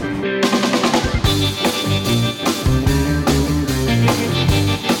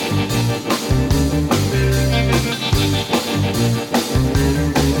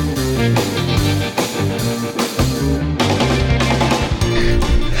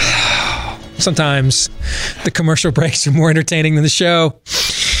 Sometimes the commercial breaks are more entertaining than the show.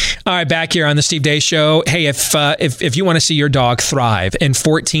 All right, back here on the Steve Deace Show. Hey, if you want to see your dog thrive in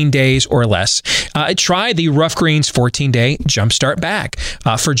 14 days or less, try the Rough Greens 14-day Jumpstart Bag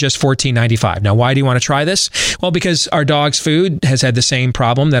for just $14.95. Now, why do you want to try this? Well, because our dog's food has had the same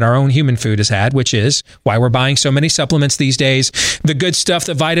problem that our own human food has had, which is why we're buying so many supplements these days. The good stuff,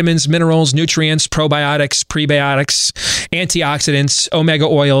 the vitamins, minerals, nutrients, probiotics, prebiotics, antioxidants, omega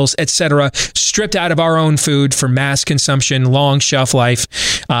oils, etc., stripped out of our own food for mass consumption, long shelf life.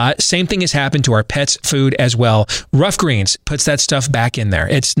 Same thing has happened to our pets' food as well. Rough Greens puts that stuff back in there.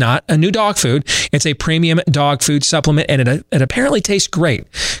 It's not a new dog food. It's a premium dog food supplement, and it apparently tastes great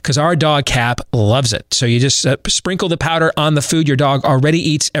because our dog Cap loves it. So you just sprinkle the powder on the food your dog already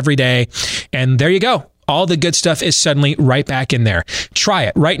eats every day, and there you go. All the good stuff is suddenly right back in there. Try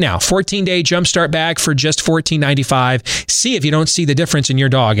it right now. 14-day Jumpstart Bag for just $14.95. See if you don't see the difference in your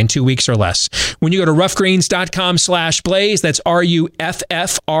dog in 2 weeks or less. When you go to roughgreens.com/blaze, that's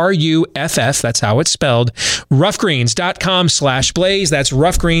RUFF, that's how it's spelled. Roughgreens.com/blaze, that's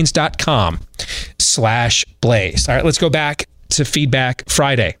roughgreens.com/blaze. All right, let's go back to Feedback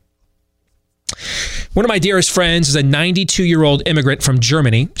Friday. One of my dearest friends is a 92-year-old immigrant from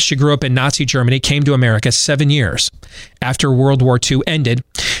Germany. She grew up in Nazi Germany, came to America 7 years after World War II ended.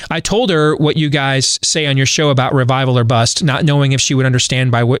 I told her what you guys say on your show about revival or bust, not knowing if she would understand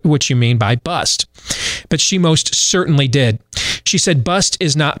by what you mean by bust. But she most certainly did. She said bust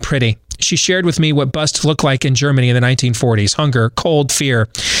is not pretty. She shared with me what bust looked like in Germany in the 1940s. Hunger, cold, fear.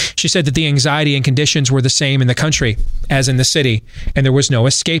 She said that the anxiety and conditions were the same in the country as in the city, and there was no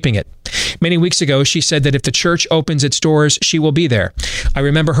escaping it. Many weeks ago, she said that if the church opens its doors, she will be there. I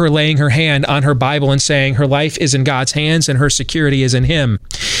remember her laying her hand on her Bible and saying her life is in God's hands and her security is in Him.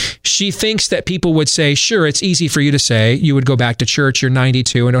 She thinks that people would say, sure, it's easy for you to say. You would go back to church. You're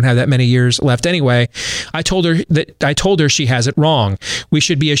 92 and don't have that many years left anyway. I told her she has it wrong. We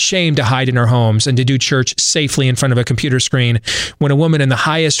should be ashamed to hide in our homes and to do church safely in front of a computer screen when a woman in the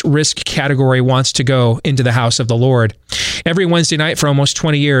highest risk category wants to go into the house of the Lord. Every Wednesday night for almost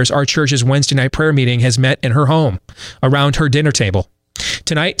 20 years, our church's Wednesday night prayer meeting has met in her home around her dinner table.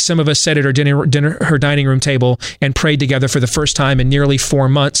 Tonight, some of us sat at her dining room table and prayed together for the first time in nearly 4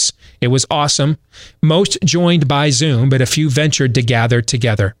 months. It was awesome. Most joined by Zoom, but a few ventured to gather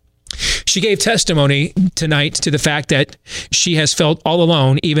together. She gave testimony tonight to the fact that she has felt all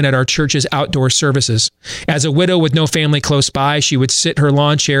alone, even at our church's outdoor services. As a widow with no family close by, she would sit her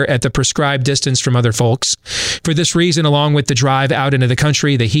lawn chair at the prescribed distance from other folks. For this reason, along with the drive out into the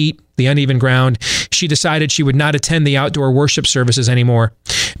country, the heat, the uneven ground, she decided she would not attend the outdoor worship services anymore.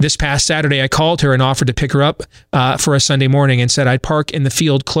 This past Saturday, I called her and offered to pick her up for a Sunday morning and said I'd park in the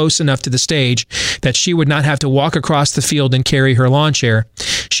field close enough to the stage that she would not have to walk across the field and carry her lawn chair.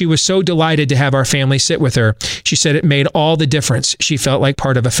 She was so delighted to have our family sit with her. She said it made all the difference. She felt like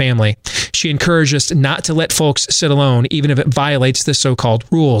part of a family. She encouraged us not to let folks sit alone, even if it violates the so-called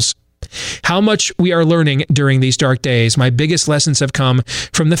rules. How much we are learning during these dark days. My biggest lessons have come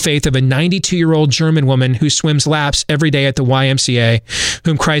from the faith of a 92-year-old German woman who swims laps every day at the YMCA,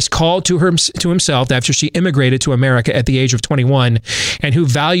 whom Christ called to himself after she immigrated to America at the age of 21, and who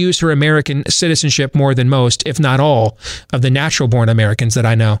values her American citizenship more than most, if not all, of the natural-born Americans that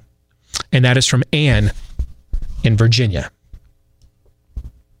I know. And that is from Anne in Virginia.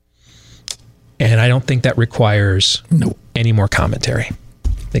 And I don't think that requires any more commentary.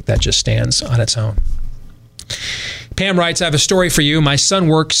 I think that just stands on its own. Pam writes, I have a story for you. My son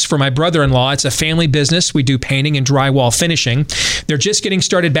works for my brother-in-law. It's a family business. We do painting and drywall finishing. They're just getting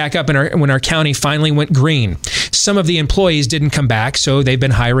started back up when our county finally went green. Some of the employees didn't come back, so they've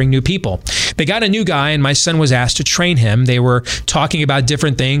been hiring new people. They got a new guy, and my son was asked to train him. They were talking about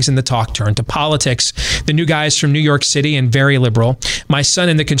different things, and the talk turned to politics. The new guy is from New York City and very liberal. My son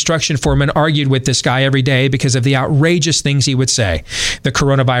and the construction foreman argued with this guy every day because of the outrageous things he would say. The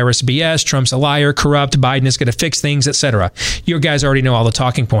coronavirus BS, Trump's a liar, corrupt, Biden is going to fix things, etc. You guys already know all the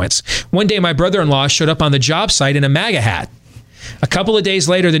talking points. One day, my brother-in-law showed up on the job site in a MAGA hat. A couple of days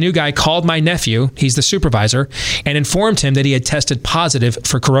later, the new guy called my nephew, he's the supervisor, and informed him that he had tested positive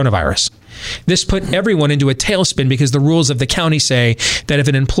for coronavirus. This put everyone into a tailspin because the rules of the county say that if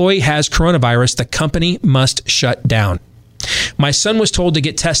an employee has coronavirus, the company must shut down. My son was told to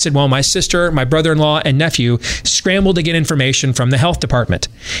get tested while my sister, my brother-in-law, and nephew scrambled to get information from the health department.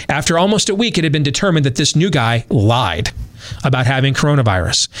 After almost a week, it had been determined that this new guy lied about having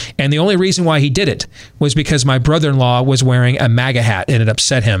coronavirus. And the only reason why he did it was because my brother-in-law was wearing a MAGA hat and it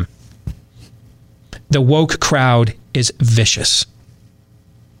upset him. The woke crowd is vicious.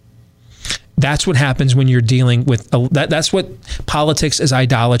 That's what happens when you're dealing with that's what politics is,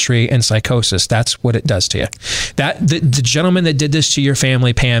 idolatry and psychosis. That's what it does to you. The gentleman that did this to your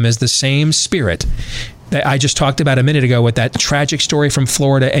family, Pam, is the same spirit that I just talked about a minute ago with that tragic story from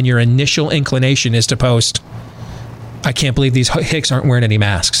Florida, and your initial inclination is to post, I can't believe these hicks aren't wearing any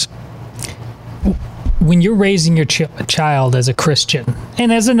masks. When you're raising your child as a Christian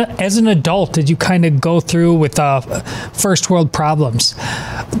and as an adult, did you kind of go through with first world problems?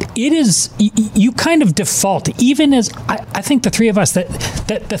 It is, you kind of default, even as I think the three of us,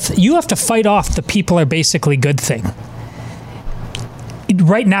 that you have to fight off the people are basically good thing.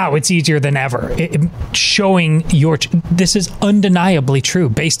 Right now, it's easier than ever. Showing this is undeniably true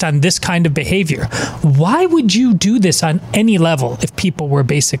based on this kind of behavior. Why would you do this on any level if people were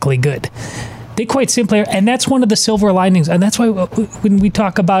basically good? They quite simply are, and that's one of the silver linings. And that's why when we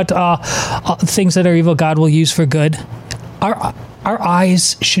talk about things that are evil, God will use for good, our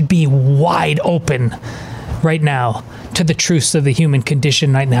eyes should be wide open right now to the truths of the human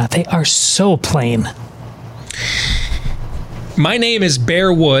condition right now. They are so plain. My name is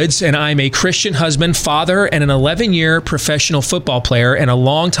Bear Woods, and I'm a Christian husband, father, and an 11-year professional football player, and a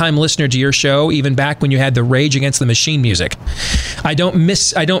longtime listener to your show, even back when you had the Rage Against the Machine music. I don't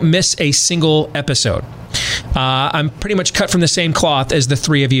miss a single episode. I'm pretty much cut from the same cloth as the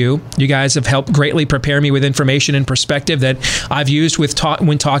three of you. You guys have helped greatly prepare me with information and perspective that I've used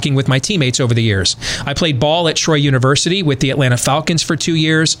when talking with my teammates over the years. I played ball at Troy University with the Atlanta Falcons for 2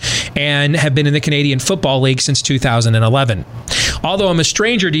 years and have been in the Canadian Football League since 2011. Although I'm a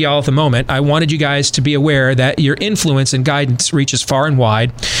stranger to y'all at the moment, I wanted you guys to be aware that your influence and guidance reaches far and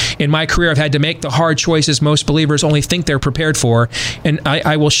wide. In my career, I've had to make the hard choices most believers only think they're prepared for, and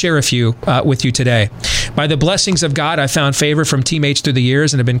I will share a few with you today. By the blessings of God, I've found favor from teammates through the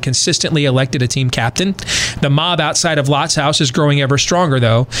years and have been consistently elected a team captain. The mob outside of Lot's house is growing ever stronger,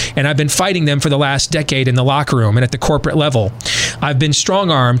 though, and I've been fighting them for the last decade in the locker room and at the corporate level. I've been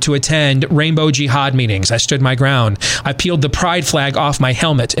strong-armed to attend Rainbow Jihad meetings. I stood my ground. I peeled the pride flag off my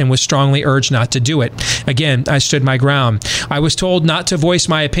helmet and was strongly urged not to do it. Again, I stood my ground. I was told not to voice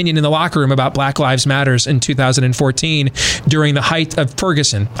my opinion in the locker room about Black Lives Matters in 2014 during the height of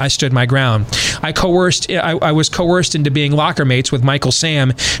Ferguson. I stood my ground. I was coerced into being locker mates with Michael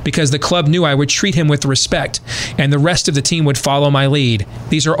Sam because the club knew I would treat him with respect and the rest of the team would follow my lead.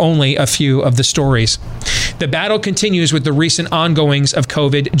 These are only a few of the stories. The battle continues with the recent ongoings of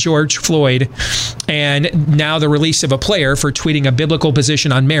COVID, George Floyd, and now the release of a player for tweeting a biblical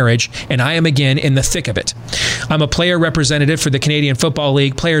position on marriage, and I am again in the thick of it. I'm a player representative for the Canadian Football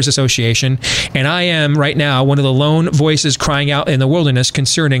League Players Association, and I am right now one of the lone voices crying out in the wilderness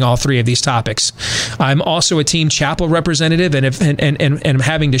concerning all three of these topics. I'm also a team chapel representative and am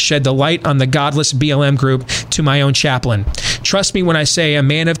having to shed the light on the godless BLM group to my own chaplain. Trust me when I say I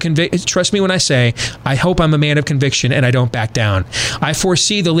hope I'm a man of conviction and I don't back down. I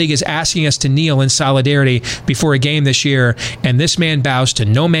foresee the league is asking us to kneel in solidarity before a game this year, and this man bows to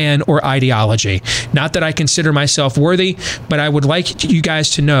no man or ideology. Not that I consider myself worthy, but I would like you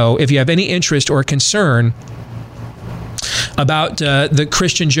guys to know if you have any interest or concern about the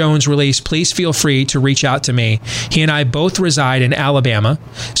Christian Jones release, please feel free to reach out to me. He and I both reside in Alabama.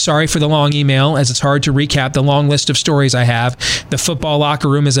 Sorry for the long email, as it's hard to recap the long list of stories I have. The football locker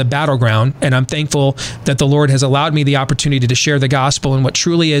room is a battleground, and I'm thankful that the Lord has allowed me the opportunity to share the gospel in what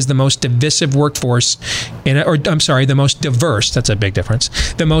truly is the most divisive workforce, the most diverse, that's a big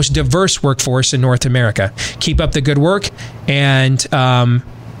difference, the most diverse workforce in North America. Keep up the good work, and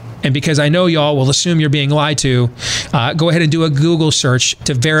because I know y'all will assume you're being lied to, go ahead and do a Google search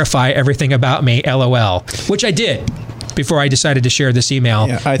to verify everything about me, LOL, which I did before I decided to share this email.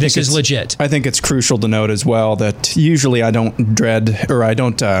 Yeah, this is legit. I think it's crucial to note as well that usually I don't dig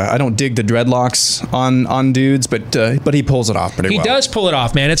the dreadlocks on dudes, but he pulls it off pretty well. He does pull it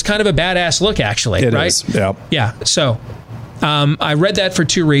off, man. It's kind of a badass look, actually. It right? is. Yeah. Yeah. So. I read that for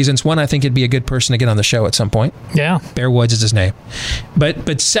two reasons. One, I think it'd be a good person to get on the show at some point. Yeah. Bear Woods is his name.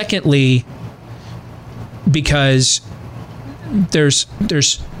 But secondly, because there's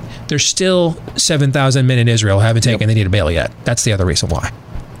still 7,000 men in Israel who haven't taken the knee to bail yet. That's the other reason why.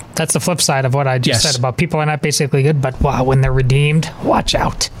 That's the flip side of what I just said about people are not basically good, but wow, when they're redeemed, watch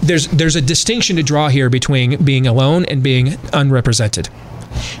out. There's a distinction to draw here between being alone and being unrepresented.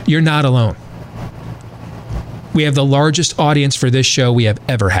 You're not alone. We have the largest audience for this show we have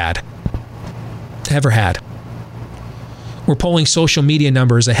ever had. We're pulling social media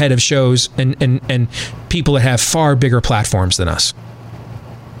numbers ahead of shows and people that have far bigger platforms than us.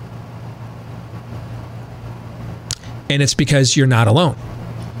 And it's because you're not alone.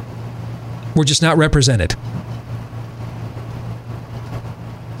 We're just not represented.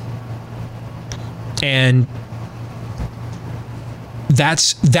 And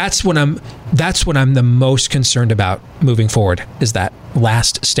that's what I'm the most concerned about moving forward, is that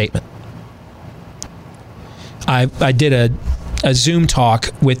last statement. I did a Zoom talk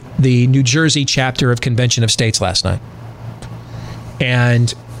with the New Jersey chapter of Convention of States last night.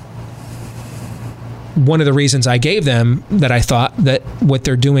 And one of the reasons I gave them that I thought that what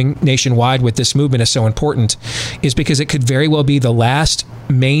they're doing nationwide with this movement is so important is because it could very well be the last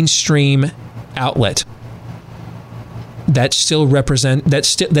mainstream outlet that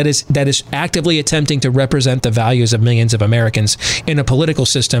is actively attempting to represent the values of millions of Americans in a political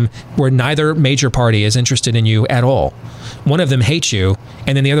system where neither major party is interested in you at all. One of them hates you,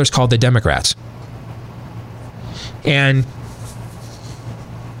 and then the other is called the Democrats. And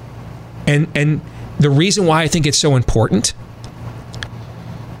the reason why I think it's so important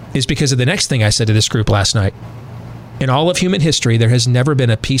is because of the next thing I said to this group last night. In all of human history, there has never been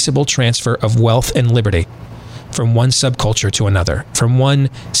a peaceable transfer of wealth and liberty from one subculture to another, from one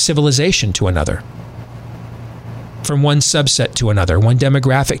civilization to another, from one subset to another, one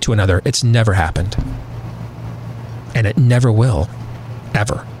demographic to another. It's never happened. And it never will,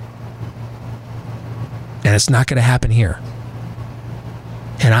 ever. And it's not going to happen here.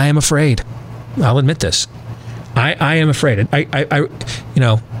 And I am afraid. I'll admit this. I am afraid.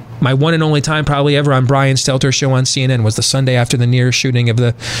 My one and only time probably ever on Brian Stelter's show on CNN was the Sunday after the near shooting of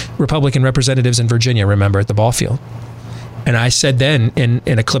the Republican representatives in Virginia, remember, at the ball field. And I said then,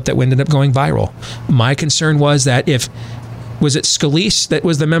 in a clip that ended up going viral, my concern was that was it Scalise that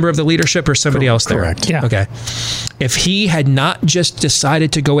was the member of the leadership or somebody else there? Correct. Yeah. Okay. If he had not just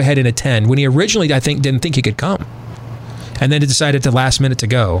decided to go ahead and attend, when he originally, I think, didn't think he could come, and then decided at the last minute to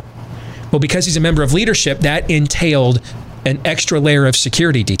go, well, because he's a member of leadership, that entailed an extra layer of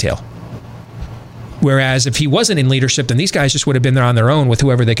security detail. Whereas if he wasn't in leadership, then these guys just would have been there on their own with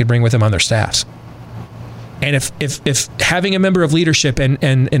whoever they could bring with them on their staffs. And if having a member of leadership and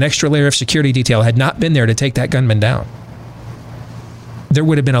an extra layer of security detail had not been there to take that gunman down, there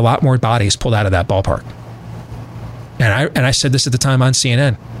would have been a lot more bodies pulled out of that ballpark. And I said this at the time on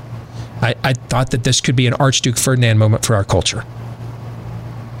CNN. I thought that this could be an Archduke Ferdinand moment for our culture.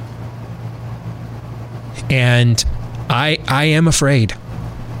 And I am afraid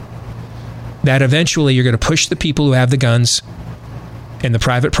that eventually you're going to push the people who have the guns and the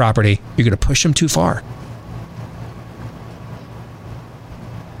private property, you're going to push them too far.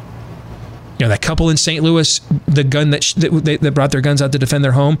 You know, that couple in St. Louis, the gun that brought their guns out to defend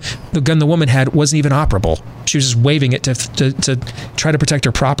their home, the gun the woman had wasn't even operable. She was just waving it to try to protect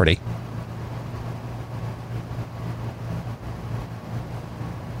her property.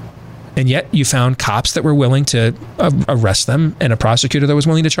 And yet you found cops that were willing to arrest them and a prosecutor that was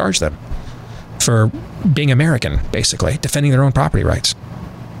willing to charge them for being American, basically, defending their own property rights.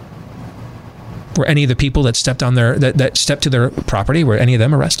 Were any of the people that stepped on that stepped to their property, were any of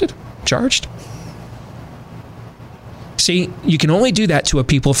them arrested, charged? See, you can only do that to a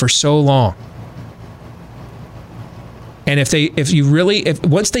people for so long. And if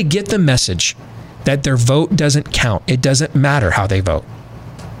once they get the message that their vote doesn't count, it doesn't matter how they vote,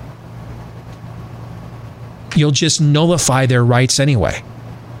 you'll just nullify their rights anyway.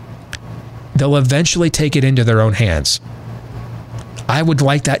 They'll eventually take it into their own hands. I would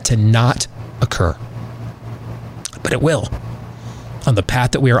like that to not occur. But it will. On the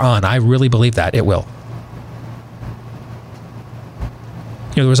path that we are on, I really believe that it will.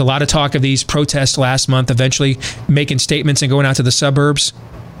 You know, there was a lot of talk of these protests last month, eventually making statements and going out to the suburbs.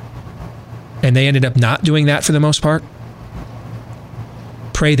 And they ended up not doing that for the most part.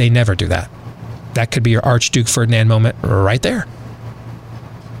 Pray they never do that. That could be your Archduke Ferdinand moment right there.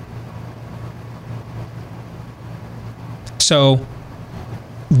 So,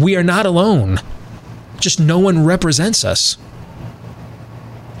 we are not alone. Just no one represents us.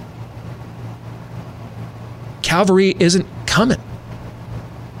 Cavalry isn't coming.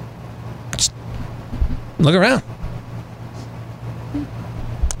 Just look around.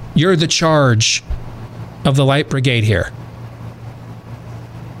 You're the charge of the Light Brigade here.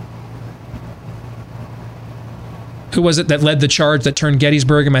 Who was it that led the charge that turned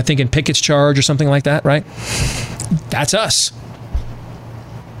Gettysburg? Am I thinking Pickett's charge or something like that, right? That's us.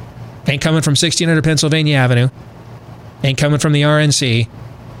 Ain't coming from 1600 Pennsylvania Avenue. Ain't coming from the RNC.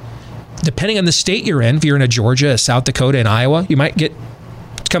 Depending on the state you're in, if you're in a Georgia, a South Dakota, and Iowa, you might get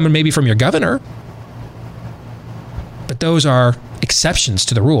coming maybe from your governor. But those are exceptions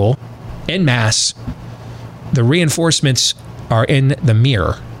to the rule. En masse, the reinforcements are in the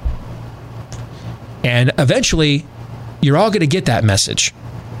mirror. And eventually, you're all going to get that message.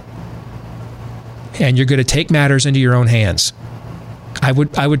 And you're going to take matters into your own hands. I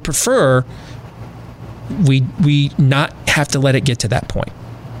would prefer we not have to let it get to that point.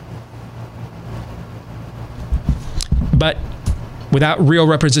 But without real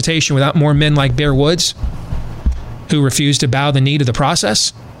representation, without more men like Bear Woods, who refuse to bow the knee to the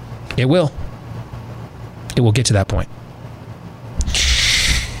process, it will. It will get to that point.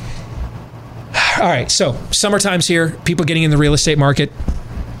 All right, so summertime's here. People getting in the real estate market.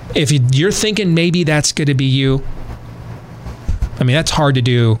 If you're thinking maybe that's going to be you, I mean, that's hard to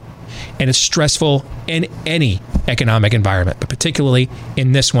do, and it's stressful in any economic environment, but particularly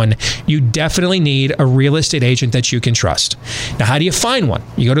in this one. You definitely need a real estate agent that you can trust. Now, how do you find one?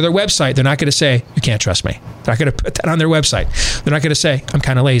 You go to their website. They're not going to say, you can't trust me. They're not going to put that on their website. They're not going to say, I'm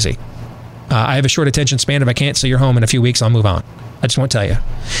kind of lazy. I have a short attention span. If I can't see your home in a few weeks, I'll move on. I just won't tell you.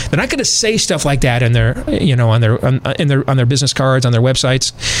 They're not going to say stuff like that in their, on their business cards, on their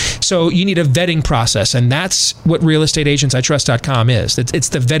websites. So you need a vetting process, and that's what realestateagentsitrust.com is. It's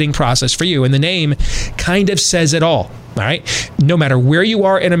the vetting process for you, and the name kind of says it all. All right. No matter where you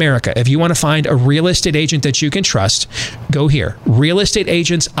are in America, if you want to find a real estate agent that you can trust, go here.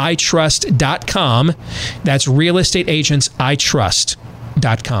 realestateagentsitrust.com. That's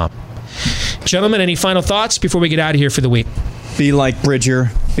realestateagentsitrust.com. Gentlemen, any final thoughts before we get out of here for the week? Be like Bridger,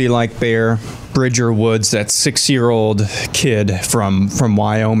 be like Bear. Bridger Woods, that 6-year-old kid from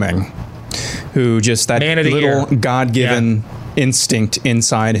Wyoming, who just that little God-given instinct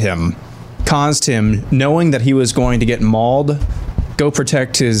inside him caused him, knowing that he was going to get mauled, go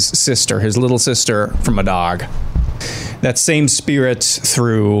protect his sister, his little sister, from a dog. That same spirit,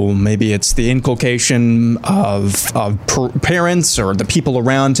 through maybe it's the inculcation of parents or the people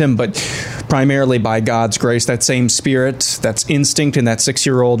around him, but primarily by God's grace, that same spirit, that's instinct in that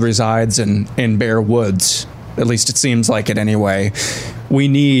 6-year-old resides in Bear Woods. At least it seems like it anyway. We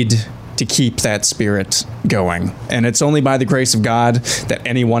need to keep that spirit going. And it's only by the grace of God that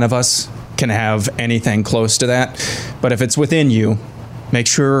any one of us can have anything close to that. But if it's within you, make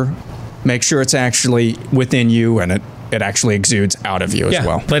sure it's actually within you, and it actually exudes out of you as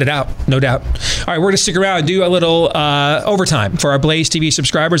well. Let it out, no doubt. All right, we're going to stick around and do a little overtime for our Blaze TV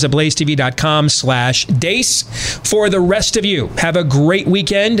subscribers at blazetv.com/Deace. For the rest of you, have a great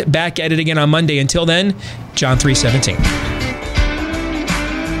weekend. Back at it again on Monday. Until then, John 3:17.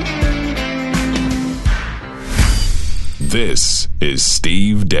 This is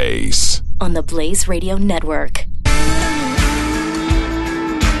Steve Deace on the Blaze Radio Network.